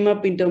which came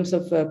up in terms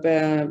of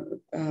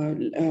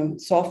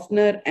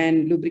softener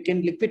and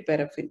lubricant, liquid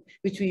paraffin,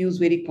 which we use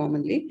very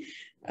commonly.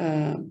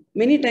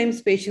 Many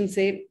times patients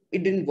say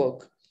it didn't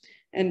work.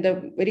 And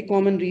the very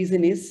common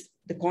reason is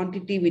the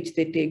quantity which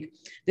they take.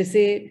 They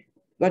say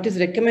what is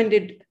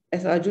recommended,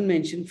 as Arjun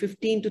mentioned,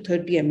 15 to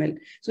 30 ml.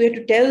 So we have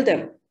to tell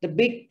them the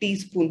big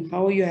teaspoon,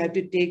 how you have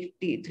to take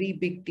 3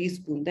 big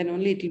teaspoons, then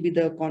only it will be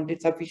the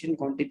sufficient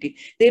quantity.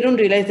 They don't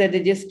realize that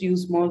they just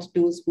use small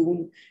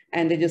spoon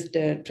and they just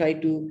try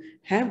to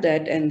have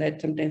that, and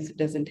that sometimes it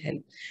doesn't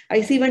help.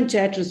 I see one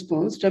chat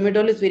response.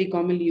 Tramadol is very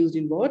commonly used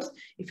in wards.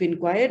 If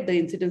inquired, the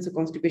incidence of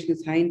constipation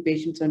is high in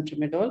patients on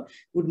tramadol,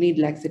 would need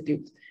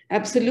laxatives.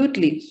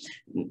 Absolutely.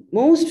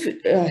 Most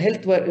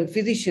health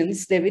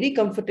physicians, they're very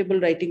comfortable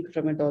writing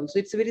tramadol. So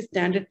it's a very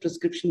standard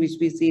prescription which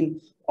we see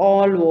in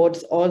all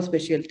wards, all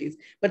specialties,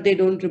 but they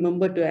don't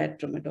remember to add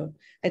tramadol.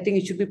 I think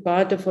it should be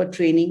part of our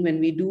training when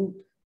we do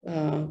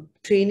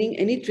training,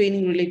 any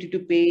training related to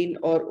pain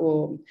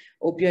or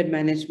opioid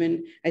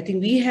management. I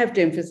think we have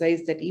to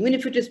emphasize that even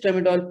if it is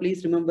tramadol,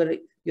 please remember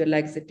your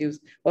laxatives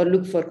or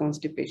look for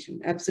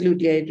constipation.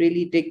 Absolutely. I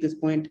really take this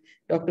point,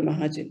 Dr.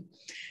 Mahajan.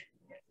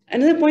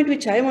 Another point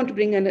which I want to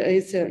bring in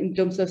is in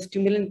terms of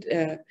stimulant,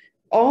 this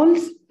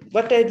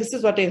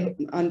is what I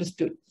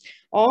understood.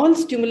 All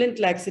stimulant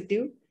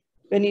laxative,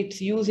 when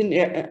it's used in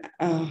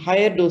a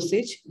higher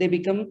dosage, they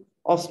become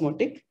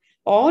osmotic.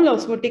 All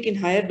osmotic in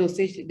higher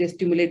dosage, they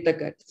stimulate the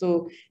gut.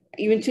 So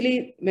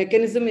eventually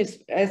mechanism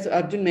is, as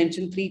Arjun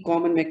mentioned, 3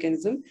 common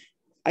mechanisms,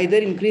 either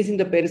increasing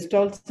the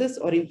peristalsis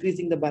or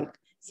increasing the bulk.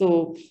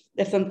 So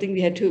that's something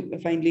we had to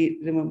finally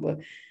remember.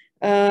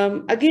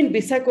 Again,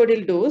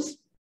 bisacodyl dose.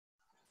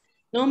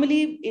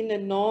 Normally, in a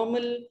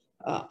normal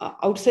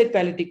outside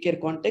palliative care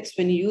context,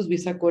 when you use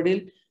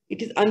bisacodyl,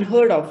 it is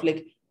unheard of,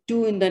 like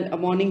 2 in the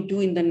morning,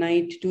 2 in the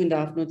night, 2 in the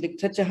afternoon, like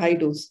such a high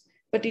dose.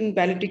 But in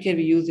palliative care,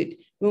 we use it.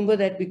 Remember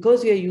that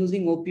because we are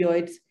using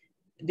opioids,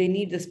 they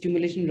need the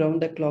stimulation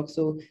round the clock.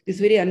 So this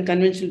very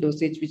unconventional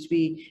dosage, which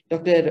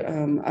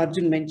Dr.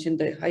 Arjun mentioned,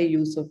 the high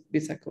use of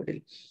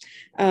bisacodyl.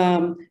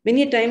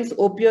 Many times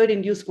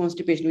opioid-induced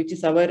constipation, which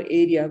is our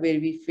area where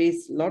we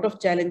face a lot of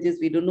challenges.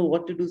 We don't know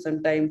what to do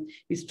sometimes.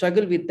 We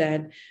struggle with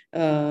that.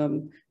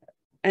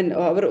 And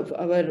our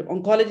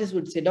oncologist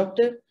would say,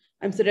 doctor,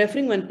 I'm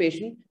referring one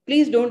patient,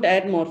 please don't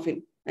add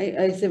morphine.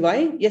 I say,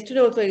 why? Yesterday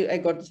also I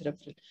got this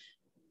referral.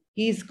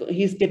 He's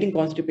getting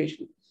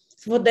constipation.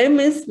 So for them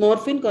is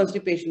morphine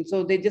constipation.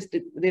 So they just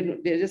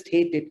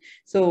hate it.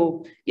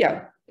 So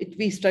yeah,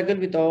 we struggle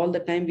with all the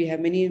time. We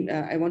have many,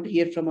 I want to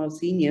hear from our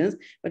seniors,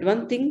 but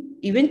one thing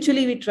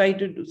eventually we try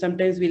to do,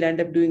 sometimes we'll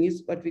end up doing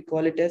is what we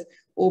call it as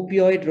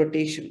opioid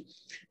rotation.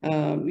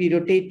 We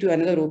rotate to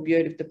another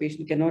opioid if the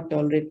patient cannot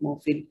tolerate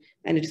morphine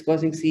and it's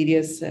causing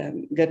serious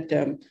gut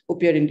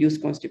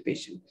opioid-induced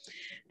constipation.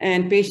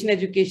 And patient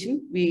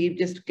education, we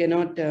just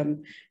cannot,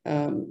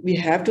 we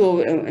have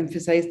to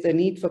emphasize the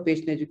need for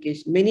patient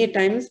education. Many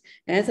times,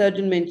 as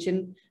Arjun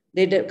mentioned,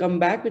 they come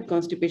back with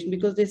constipation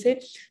because they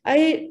say,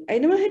 I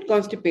never had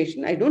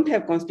constipation. I don't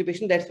have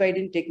constipation. That's why I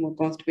didn't take more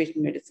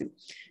constipation medicine.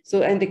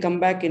 So, and they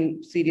come back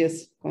in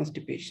serious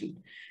constipation.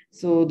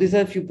 So these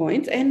are a few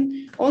points.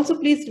 And also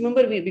please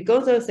remember,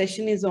 because our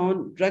session is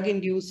on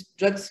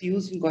drugs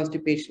used in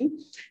constipation,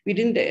 we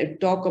didn't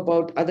talk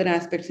about other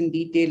aspects in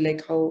detail,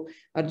 like how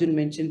Arjun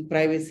mentioned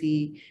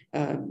privacy,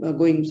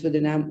 going through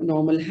the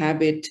normal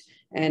habit,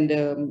 and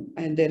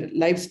their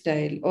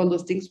lifestyle, all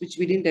those things which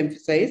we didn't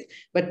emphasize.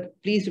 But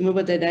please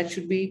remember that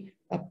should be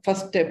a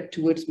first step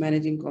towards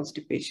managing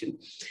constipation.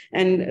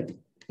 And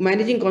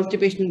managing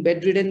constipation in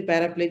bedridden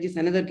paraplegia is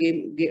another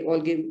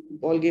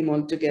ball game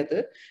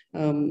altogether.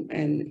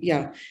 And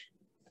yeah,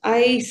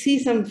 I see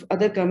some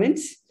other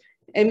comments.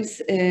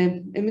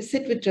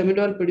 Emicet with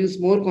tramadol produce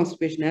more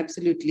constipation,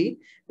 absolutely,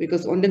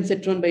 because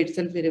ondansetron by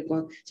itself very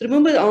so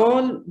remember,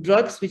 all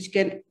drugs which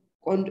can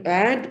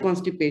add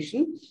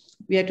constipation,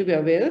 we have to be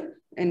aware,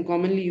 and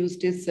commonly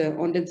used is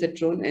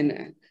ondansetron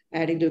and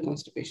adding to the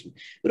constipation.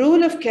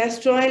 Role of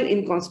castor oil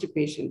in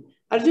constipation.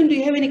 Arjun, do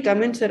you have any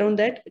comments around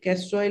that,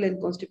 castor oil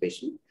and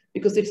constipation?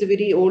 Because it's a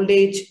very old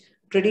age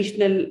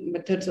traditional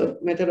method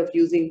of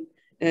using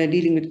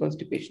dealing with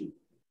constipation.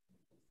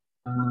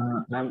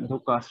 Ma'am, the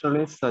castor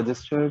oil is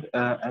suggested,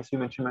 as you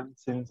mentioned, ma'am,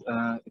 since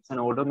it's an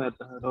older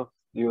method of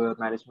your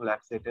managing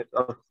laxative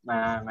or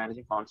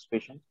managing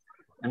constipation.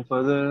 And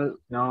further,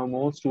 now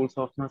more stool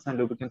softeners and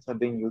lubricants are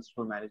being used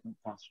for managing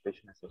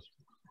constipation as well.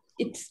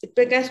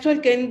 The castor oil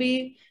can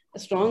be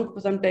strong,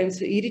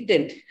 sometimes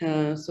irritant.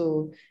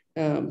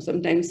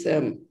 Sometimes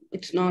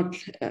it's not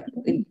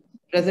in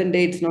present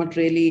day. It's not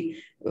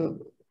really,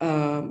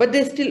 but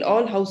they still,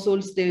 all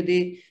households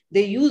they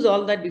use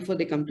all that before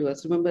they come to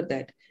us. Remember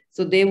that.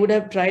 So they would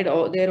have tried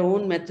their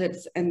own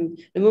methods, and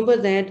remember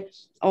that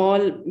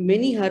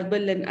many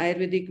herbal and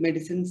Ayurvedic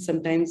medicines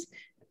sometimes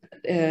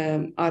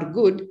are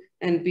good,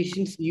 and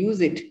patients use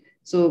it.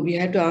 So we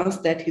have to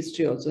ask that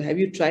history also. Have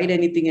you tried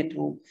anything at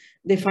home?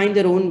 They find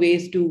their own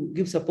ways to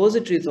give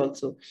suppositories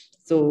also.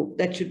 So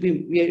that should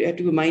be, we have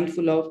to be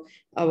mindful of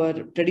our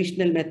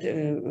traditional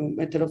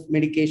method of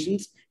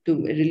medications to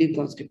relieve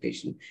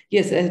constipation.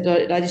 Yes, as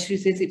Rajeshri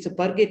says, it's a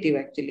purgative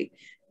actually.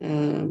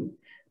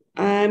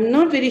 I'm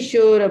not very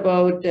sure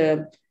about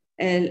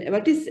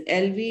what is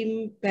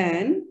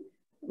Elvimpan.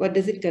 What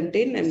does it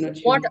contain? I'm not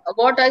sure.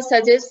 What I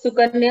suggest,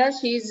 Sukanya,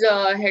 she's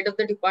head of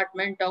the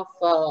Department of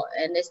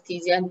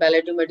Anesthesia and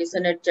Palliative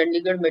Medicine at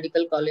Chandigarh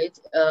Medical College,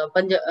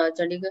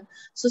 Chandigarh.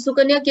 So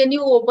Sukanya, can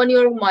you open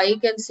your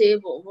mic and say,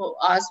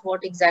 ask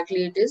what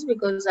exactly it is?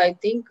 Because I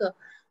think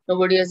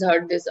nobody has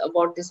heard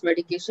about this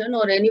medication,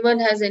 or anyone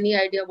has any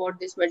idea about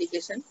this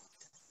medication.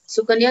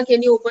 Sukanya,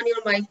 can you open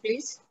your mic,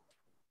 please?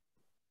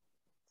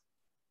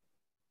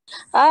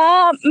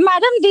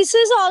 Madam, this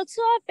is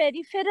also a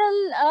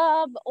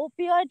peripheral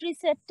opioid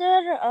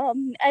receptor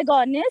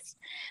agonist,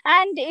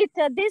 and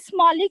this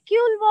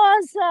molecule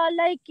was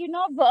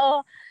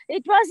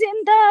it was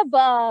in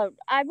the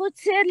I would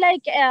say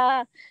like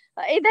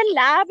in the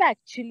lab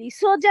actually.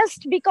 So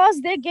just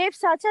because they gave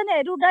such an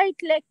erudite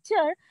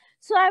lecture,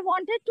 so I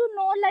wanted to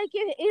know, like,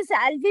 is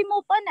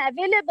Alvimopan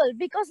available?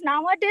 Because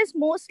nowadays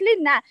mostly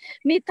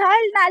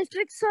methyl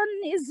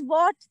naltrexone is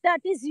what that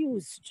is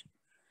used.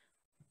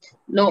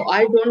 No,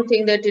 I don't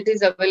think that it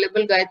is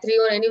available. Gayatri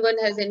or anyone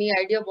has any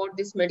idea about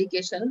this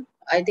medication?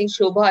 I think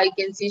Shobha, I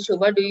can see.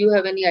 Shobha, do you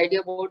have any idea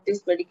about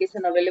this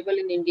medication available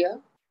in India?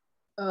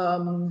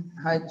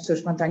 Hi,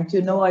 Sushma. Thank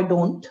you. No, I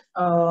don't.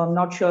 I'm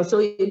not sure.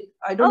 So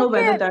I don't know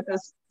whether that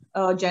is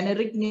a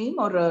generic name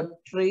or a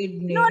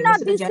trade name. No,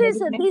 this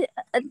is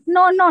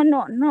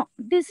no.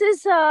 This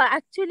is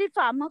actually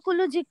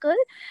pharmacological,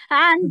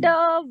 and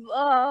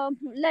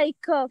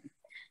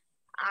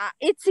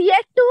it's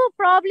yet to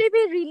probably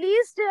be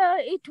released.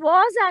 It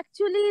was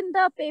actually in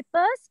the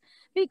papers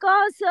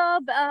because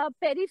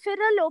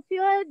peripheral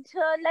opioids,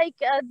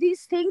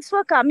 these things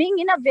were coming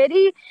in a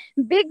very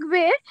big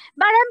way.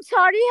 But I'm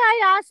sorry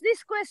I asked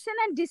this question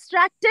and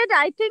distracted.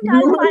 I think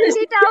I'll find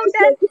it out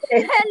and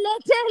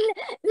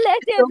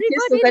let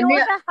everybody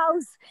know the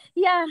house.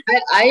 Yeah.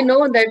 I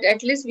know that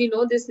at least we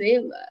know this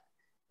name.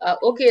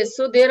 Okay,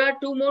 so there are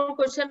two more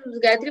questions.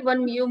 Gayatri,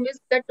 one you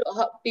missed, that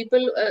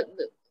people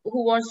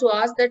who wants to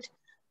ask that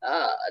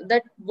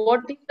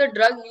what is the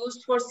drug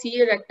used for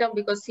CA rectum,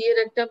 because CA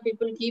rectum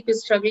people keep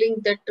struggling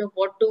that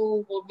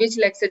which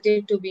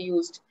laxative to be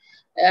used.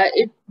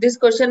 This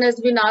question has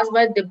been asked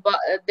by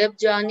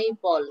Debjani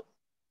Paul.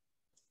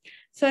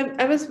 So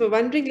I was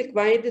wondering, like,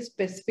 why this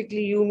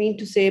specifically you mean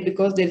to say,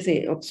 because there is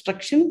a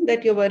obstruction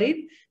that you're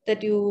worried,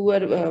 that you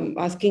were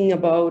asking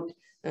about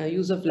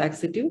use of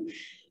laxative.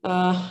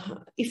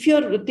 If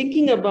you're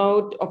thinking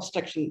about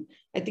obstruction,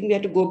 I think we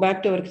have to go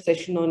back to our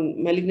session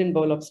on malignant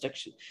bowel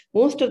obstruction.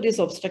 Most of these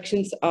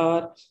obstructions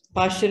are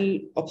partial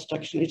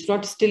obstruction. It's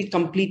not still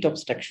complete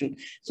obstruction.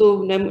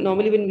 So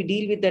normally when we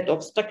deal with that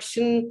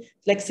obstruction,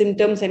 like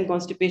symptoms and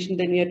constipation,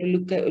 then we have to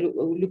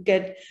look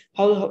at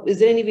how is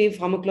there any way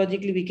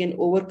pharmacologically we can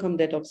overcome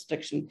that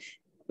obstruction.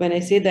 When I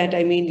say that,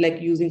 I mean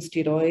like using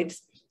steroids,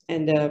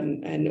 and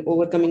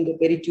overcoming the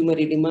peritumor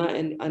edema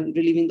and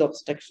relieving the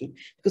obstruction,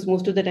 because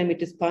most of the time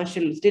it is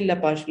still a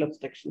partial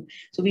obstruction.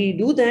 So we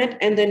do that,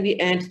 and then we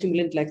add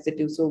stimulant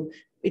laxative. So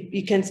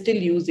we can still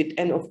use it,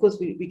 and of course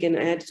we can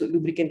add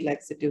lubricant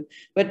laxative.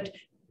 But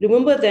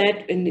remember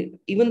that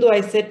even though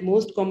I said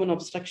most common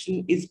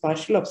obstruction is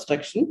partial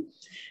obstruction,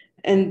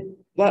 and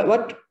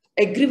what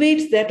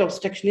aggravates that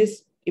obstruction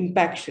is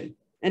impaction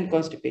and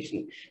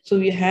constipation. So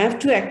we have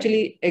to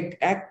actually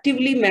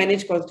actively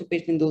manage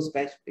constipation in those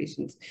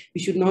patients.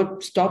 We should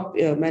not stop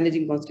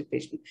managing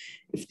constipation.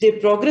 If they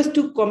progress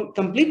to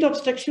complete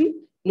obstruction,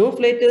 no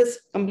flatus,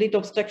 complete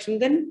obstruction,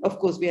 then of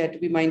course we have to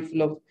be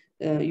mindful of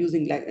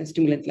using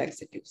stimulant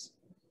laxatives.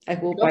 I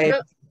hope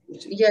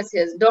Yes.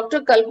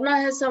 Dr.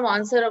 Kalpana has some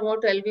answer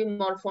about LV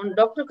morphone.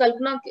 Dr.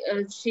 Kalpana,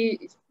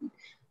 she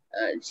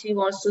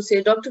wants to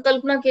say. Dr.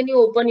 Kalpana, can you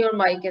open your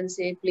mic and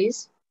say,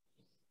 please?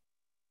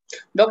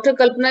 Dr.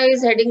 Kalpana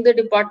is heading the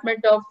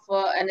Department of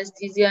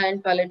Anesthesia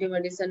and Palliative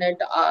Medicine at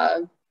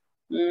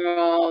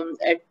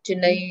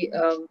Chennai,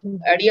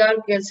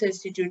 Adyar Cancer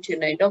Institute,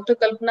 Chennai. Dr.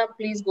 Kalpana,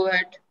 please go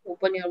ahead.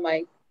 Open your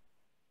mic.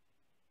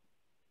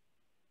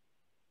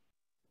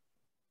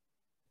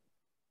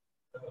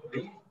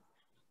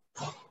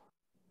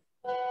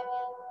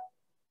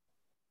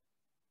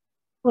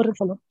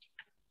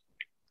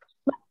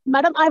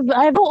 Madam, I have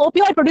an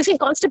opioid producing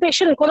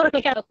constipation cohort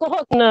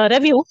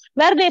review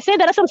where they say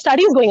there are some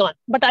studies going on,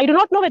 but I do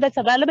not know whether it's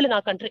available in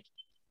our country.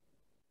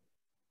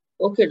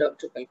 Okay,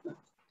 Dr. Kalpana.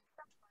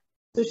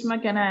 Sushma,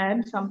 can I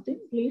add something,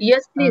 please?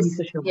 Yes, please.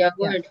 Yeah,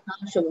 go ahead.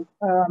 So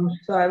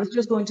I was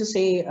just going to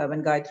say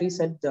when Gayatri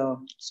said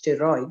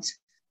steroids,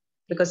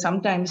 because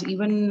sometimes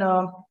even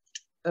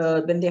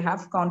when they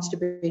have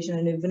constipation,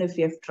 and even if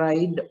you have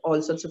tried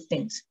all sorts of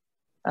things,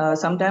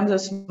 sometimes a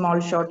small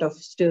shot of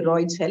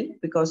steroids help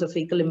because of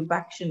fecal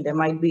impaction. There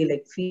might be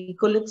like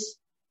feculates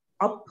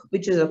up,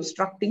 which is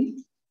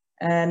obstructing.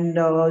 And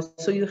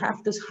so you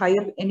have this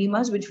higher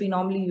enemas, which we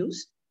normally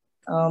use.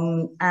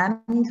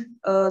 And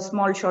a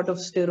small shot of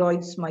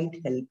steroids might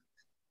help.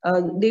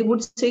 They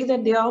would say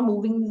that they are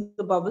moving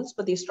the bowels,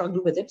 but they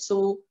struggle with it.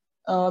 So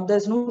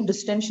there's no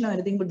distension or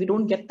anything, but we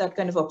don't get that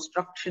kind of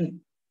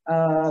obstruction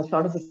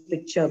sort of a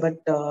picture.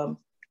 But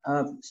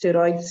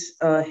steroids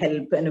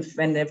help, and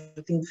when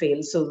everything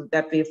fails, so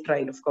that we've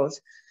tried, of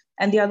course.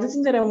 And the other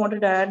thing that I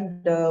wanted to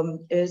add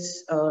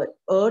is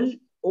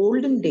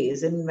olden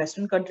days in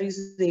Western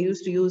countries, they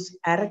used to use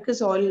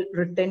arachis oil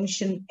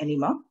retention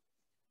enema,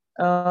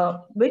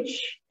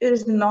 which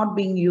is not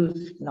being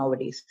used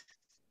nowadays.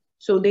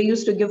 So they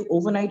used to give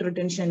overnight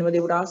retention enema.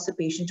 They would ask the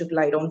patient to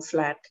lie down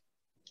flat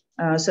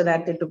so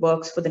that it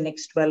works for the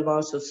next 12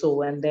 hours or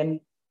so, and then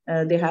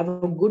they have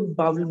a good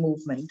bowel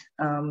movement.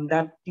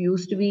 That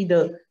used to be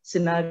the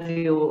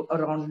scenario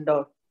around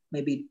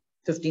maybe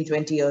 15,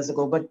 20 years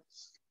ago, but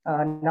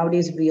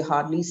nowadays we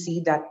hardly see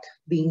that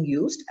being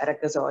used,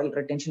 arachis oil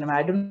retention.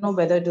 I don't know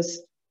whether it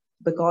is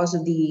because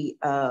of the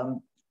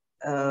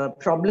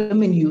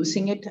problem in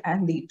using it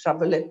and the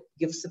trouble it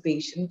gives the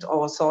patient,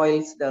 or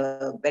soils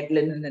the bed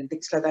linen and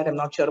things like that. I'm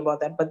not sure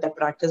about that, but that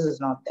practice is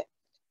not there.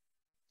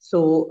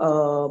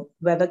 So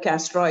whether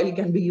castor oil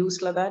can be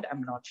used like that,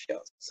 I'm not sure.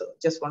 So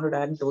just wanted to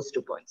add those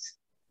 2 points.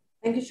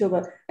 Thank you,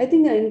 Shobha. I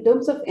think in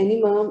terms of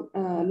enema,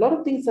 a lot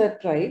of things are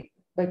tried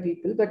by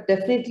people, but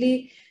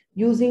definitely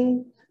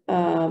using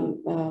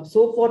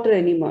soap water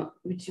enema,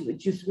 which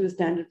used to be the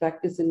standard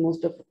practice in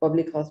most of the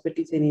public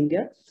hospitals in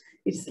India.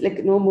 It's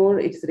like no more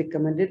it's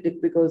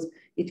recommended because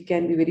it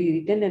can be very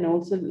irritant, and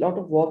also a lot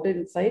of water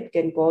inside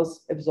can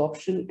cause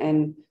absorption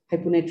and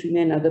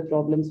hyponatremia and other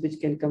problems which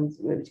can come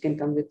with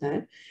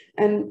that.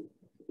 And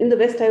in the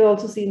West, I've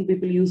also seen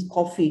people use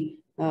coffee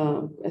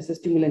as a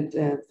stimulant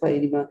for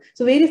enema.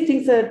 So various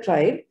things are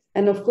tried.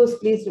 And of course,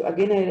 please,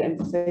 again, I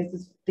emphasize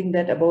this thing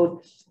that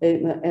about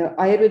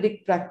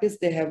Ayurvedic practice,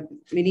 they have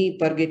many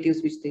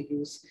purgatives which they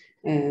use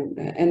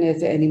and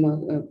as enema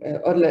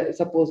or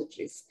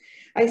suppositories.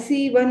 I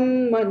see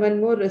one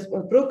more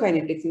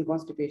prokinetics in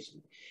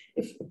constipation.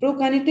 If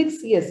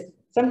prokinetics, yes,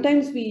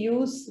 sometimes we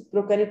use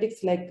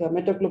prokinetics like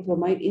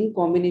metoclopramide in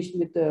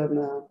combination with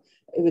the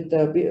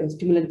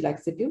stimulant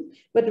laxative.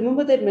 But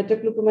remember that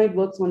metoclopramide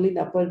works only in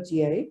the upper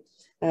GI.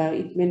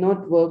 It may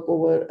not work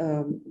over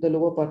the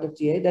lower part of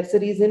GI. That's the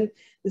reason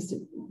this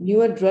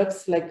newer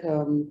drugs like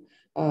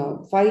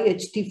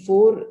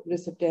 5-HT4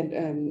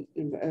 receptor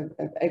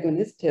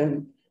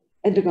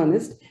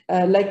antagonist,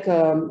 like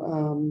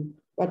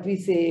what we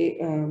say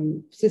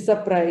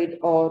cisapride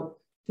or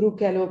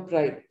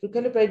prucalopride.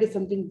 Prucalopride is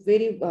something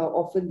very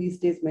often these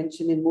days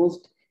mentioned in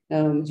most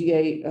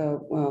GI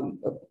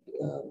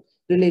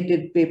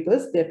related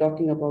papers. They're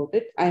talking about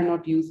it. I have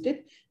not used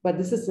it, but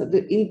this is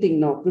the in thing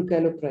now,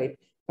 prucalopride,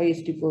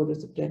 5-HT4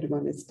 receptor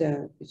antagonist,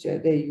 which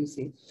they're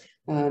using.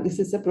 This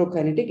is a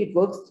prokinetic. It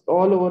works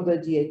all over the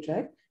GI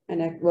tract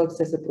and it works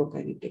as a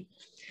prokinetic.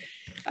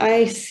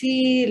 I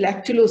see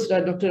lactulose,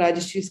 Dr.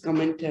 Rajeshri's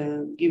comment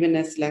given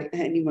as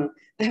enema.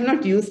 I have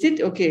not used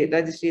it. Okay,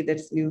 Rajeshri,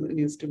 that's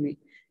news to me.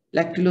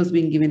 Lactulose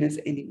being given as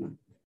enema.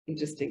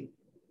 Interesting.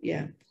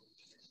 Yeah.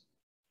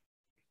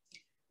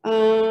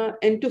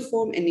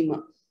 Entoform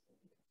enema.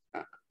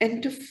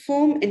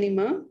 Entoform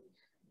enema.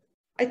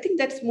 I think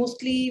that's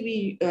mostly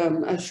we.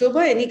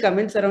 Shobha, any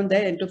comments around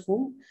that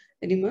entoform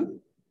enema?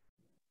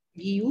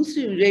 We use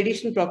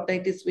radiation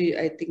proctitis.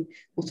 I think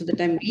most of the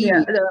time we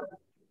use.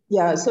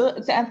 Yeah, so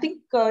I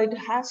think it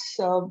has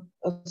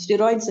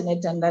steroids in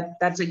it, and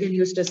that's again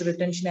used as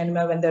retention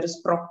enema when there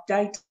is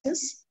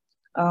proctitis.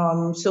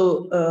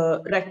 So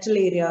rectal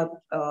area,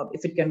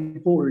 if it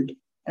can hold,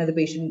 and the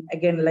patient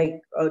again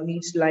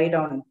needs to lie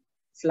down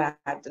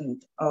flat,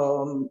 and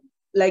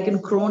like in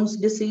Crohn's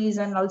disease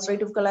and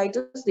ulcerative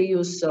colitis, they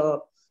use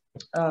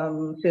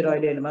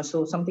steroid enema,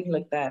 so something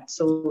like that.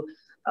 So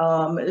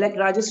like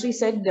Rajashree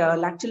said,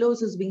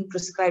 lactulose is being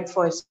prescribed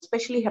for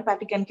especially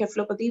hepatic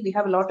encephalopathy. We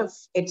have a lot of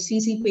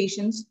HCC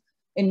patients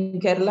in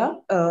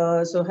Kerala,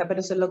 so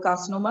hepatocellular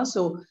carcinoma.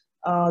 So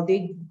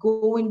they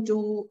go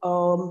into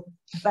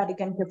hepatic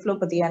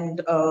encephalopathy,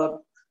 and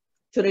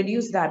to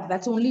reduce that,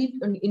 that's only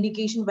an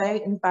indication where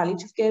in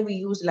palliative care we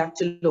use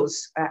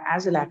lactulose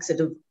as a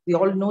laxative. We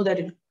all know that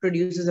it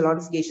produces a lot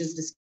of gaseous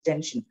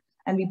distension,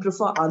 and we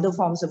prefer other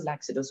forms of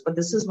laxatives. But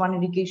this is one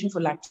indication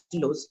for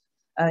lactulose,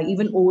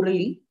 even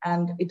orally,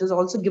 and it is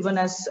also given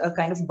as a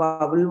kind of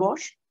bubble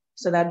wash,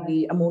 so that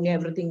the ammonia,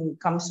 everything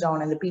comes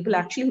down, and the people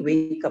actually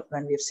wake up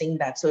when we've seen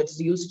that. So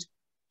it's used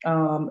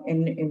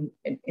in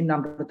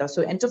Amrita.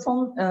 So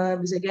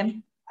Entoform is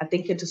again, I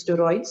think it is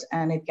steroids,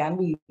 and it can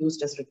be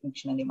used as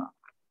retention enema.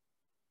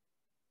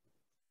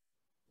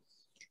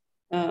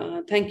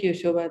 Thank you,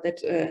 Shobha.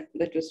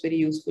 That was very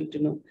useful to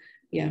know.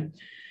 Yeah.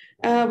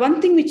 One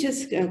thing which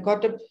has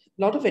caught up a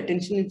lot of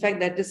attention, in fact,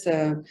 that is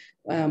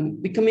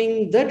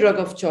becoming the drug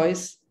of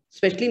choice,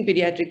 especially in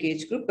pediatric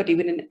age group, but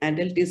even in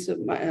adult, is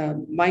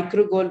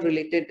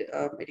microgol-related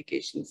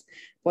medications,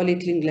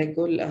 polyethylene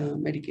glycol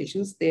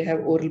medications. They have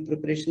oral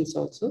preparations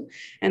also,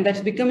 and that's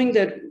becoming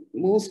the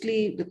most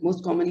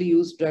commonly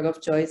used drug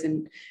of choice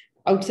in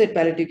outside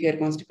palliative care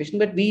constipation.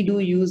 But we do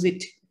use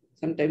it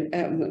sometimes,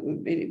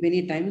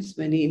 many times,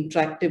 when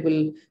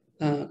intractable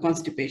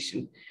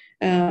constipation.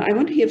 I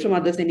want to hear from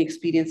others any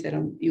experience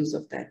around use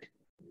of that.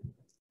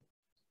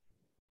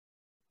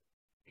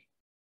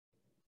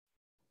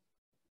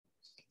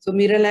 So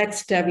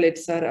Miralax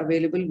tablets are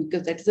available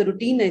because that is a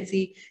routine I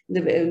see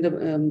in the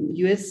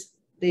US.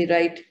 They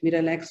write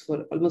Miralax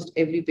for almost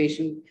every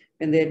patient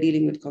when they are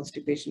dealing with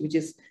constipation, which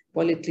is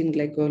polyethylene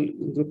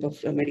glycol group of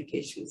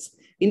medications.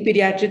 In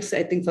pediatrics,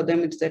 I think for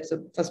them that's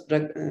a first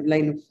drug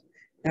line of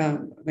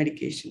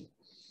medication.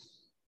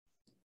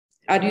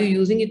 Are you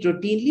using it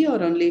routinely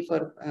or only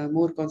for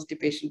more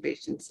constipation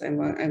patients? I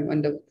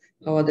wonder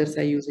how others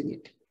are using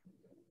it.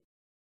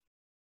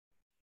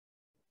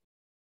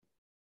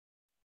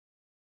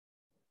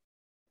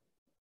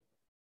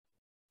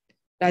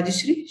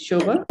 Rajashree,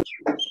 Shobha?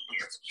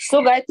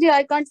 So Gayatri,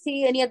 I can't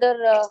see any other.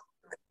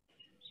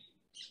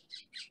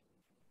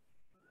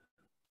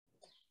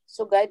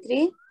 So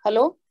Gayatri,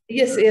 hello?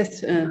 Yes,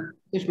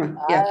 Sushma,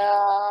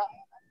 yeah.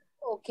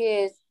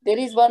 Okay, there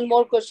is one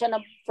more question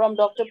from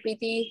Dr.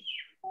 Preeti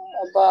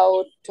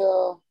about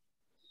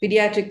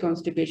pediatric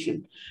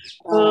constipation.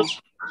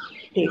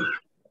 Okay.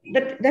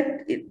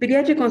 That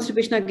pediatric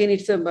constipation, again,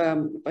 it's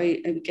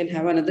we can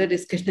have another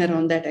discussion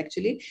around that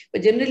actually.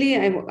 But generally,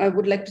 I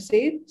would like to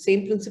say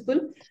same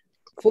principle,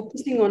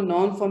 focusing on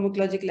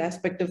non-pharmacological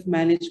aspect of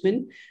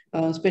management,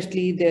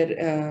 especially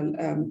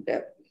their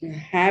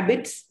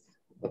habits,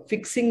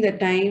 fixing the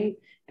time,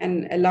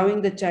 and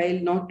allowing the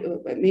child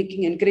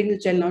encouraging the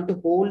child not to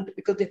hold,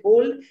 because they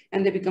hold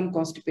and they become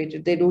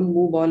constipated. They don't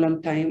move all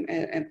on time.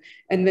 And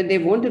when they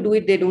want to do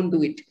it, they don't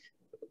do it.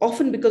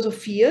 Often because of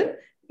fear,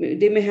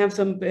 they may have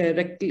some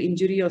rectal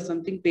injury or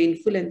something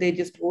painful and they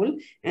just hold,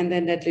 and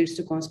then that leads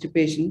to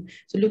constipation.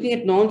 So looking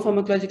at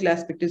non-pharmacological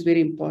aspect is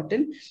very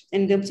important.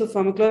 In terms of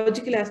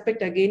pharmacological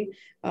aspect, again,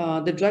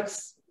 the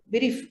drugs,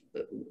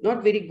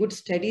 not very good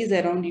studies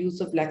around use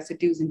of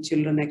laxatives in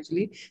children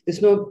actually. There's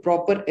no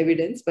proper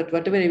evidence, but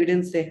whatever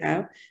evidence they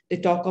have, they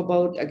talk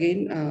about,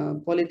 again,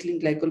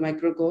 polyethylene glycol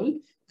microgol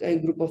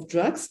group of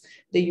drugs.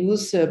 They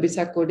use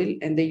bisacodyl,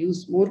 and they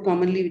use more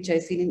commonly, which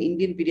I've seen in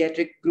Indian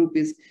pediatric group,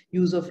 is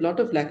use of lot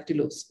of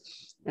lactulose.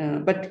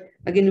 But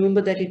again,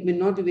 remember that it may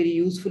not be very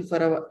useful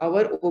for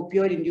our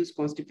opioid-induced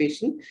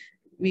constipation.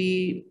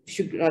 We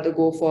should rather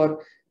go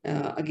for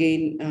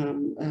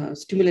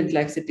stimulant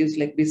laxatives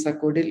like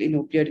bisacodyl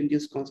in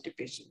opioid-induced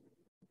constipation.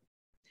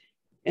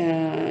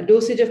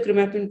 Dosage of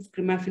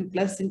cremafin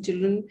plus in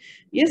children,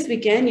 yes, we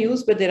can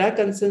use, but there are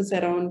concerns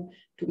around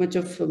too much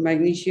of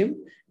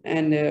magnesium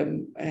and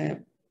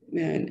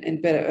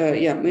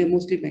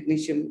mostly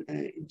magnesium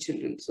in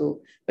children.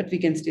 So, but we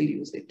can still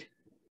use it.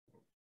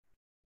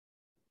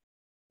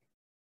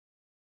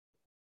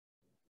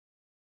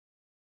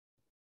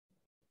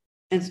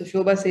 And so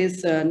Shobha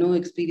says no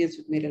experience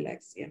with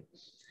Miralax. Yeah.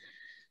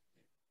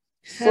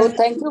 So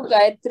thank you,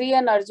 Gayatri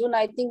and Arjun.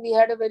 I think we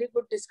had a very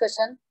good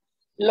discussion.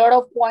 A lot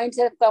of points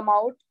have come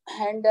out,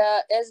 and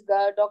as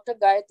Dr.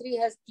 Gayatri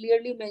has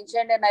clearly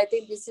mentioned, and I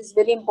think this is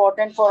very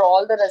important for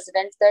all the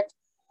residents, that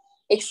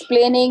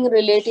explaining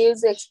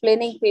relatives,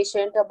 explaining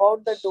patient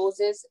about the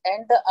doses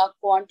and the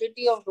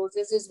quantity of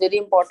doses is very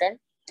important.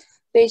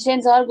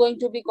 Patients are going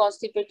to be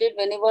constipated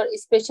whenever,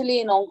 especially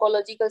in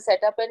oncological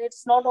setup, and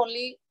it's not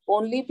only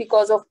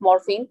because of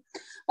morphine.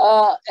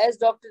 As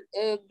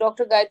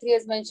Dr. Gayatri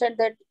has mentioned,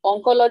 that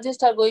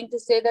oncologists are going to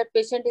say that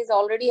patient is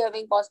already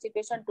having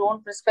constipation,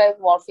 don't prescribe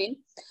morphine.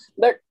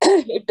 But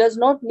it does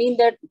not mean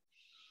that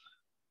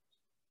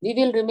we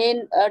will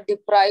remain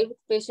deprived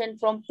patient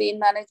from pain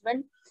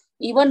management.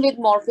 Even with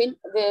morphine,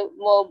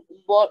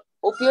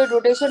 Opioid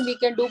rotation we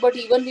can do, but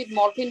even with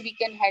morphine, we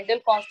can handle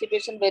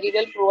constipation very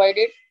well,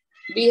 provided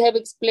we have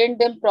explained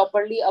them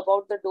properly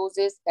about the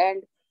doses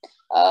and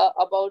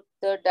about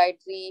the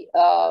dietary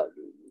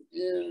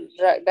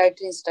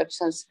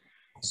instructions.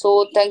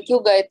 So thank you,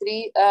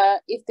 Gayatri.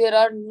 If there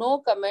are no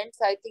comments,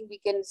 I think we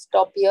can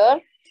stop here.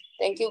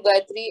 Thank you,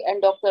 Gayatri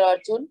and Dr.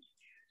 Arjun,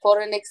 for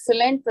an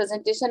excellent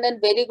presentation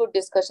and very good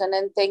discussion.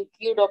 And thank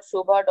you, Dr.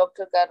 Shobha,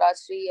 Dr.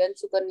 Gayatri and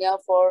Sukanya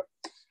for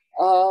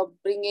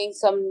bringing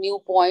some new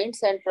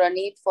points, and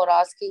Praneeth for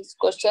asking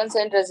questions,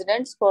 and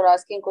residents for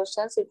asking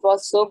questions. It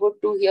was so good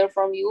to hear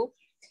from you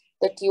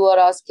that you are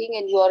asking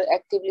and you are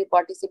actively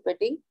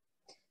participating.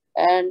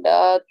 And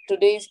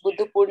today is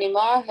Buddha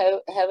Purnima.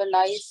 Have a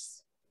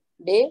nice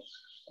day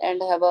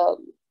and have a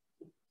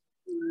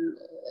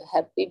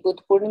happy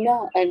Buddha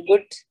Purnima and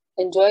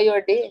enjoy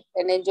your day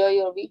and enjoy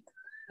your week.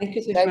 Thank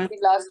you, Sushma.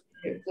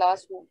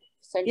 Last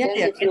sentence.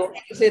 Yeah.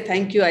 Say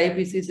thank you,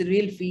 IAPC. It's a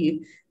real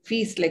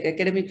feast, like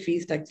academic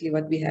feast, actually,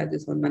 what we have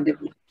this on Monday.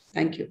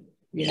 Thank you.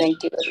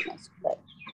 Thank you very much. Bye.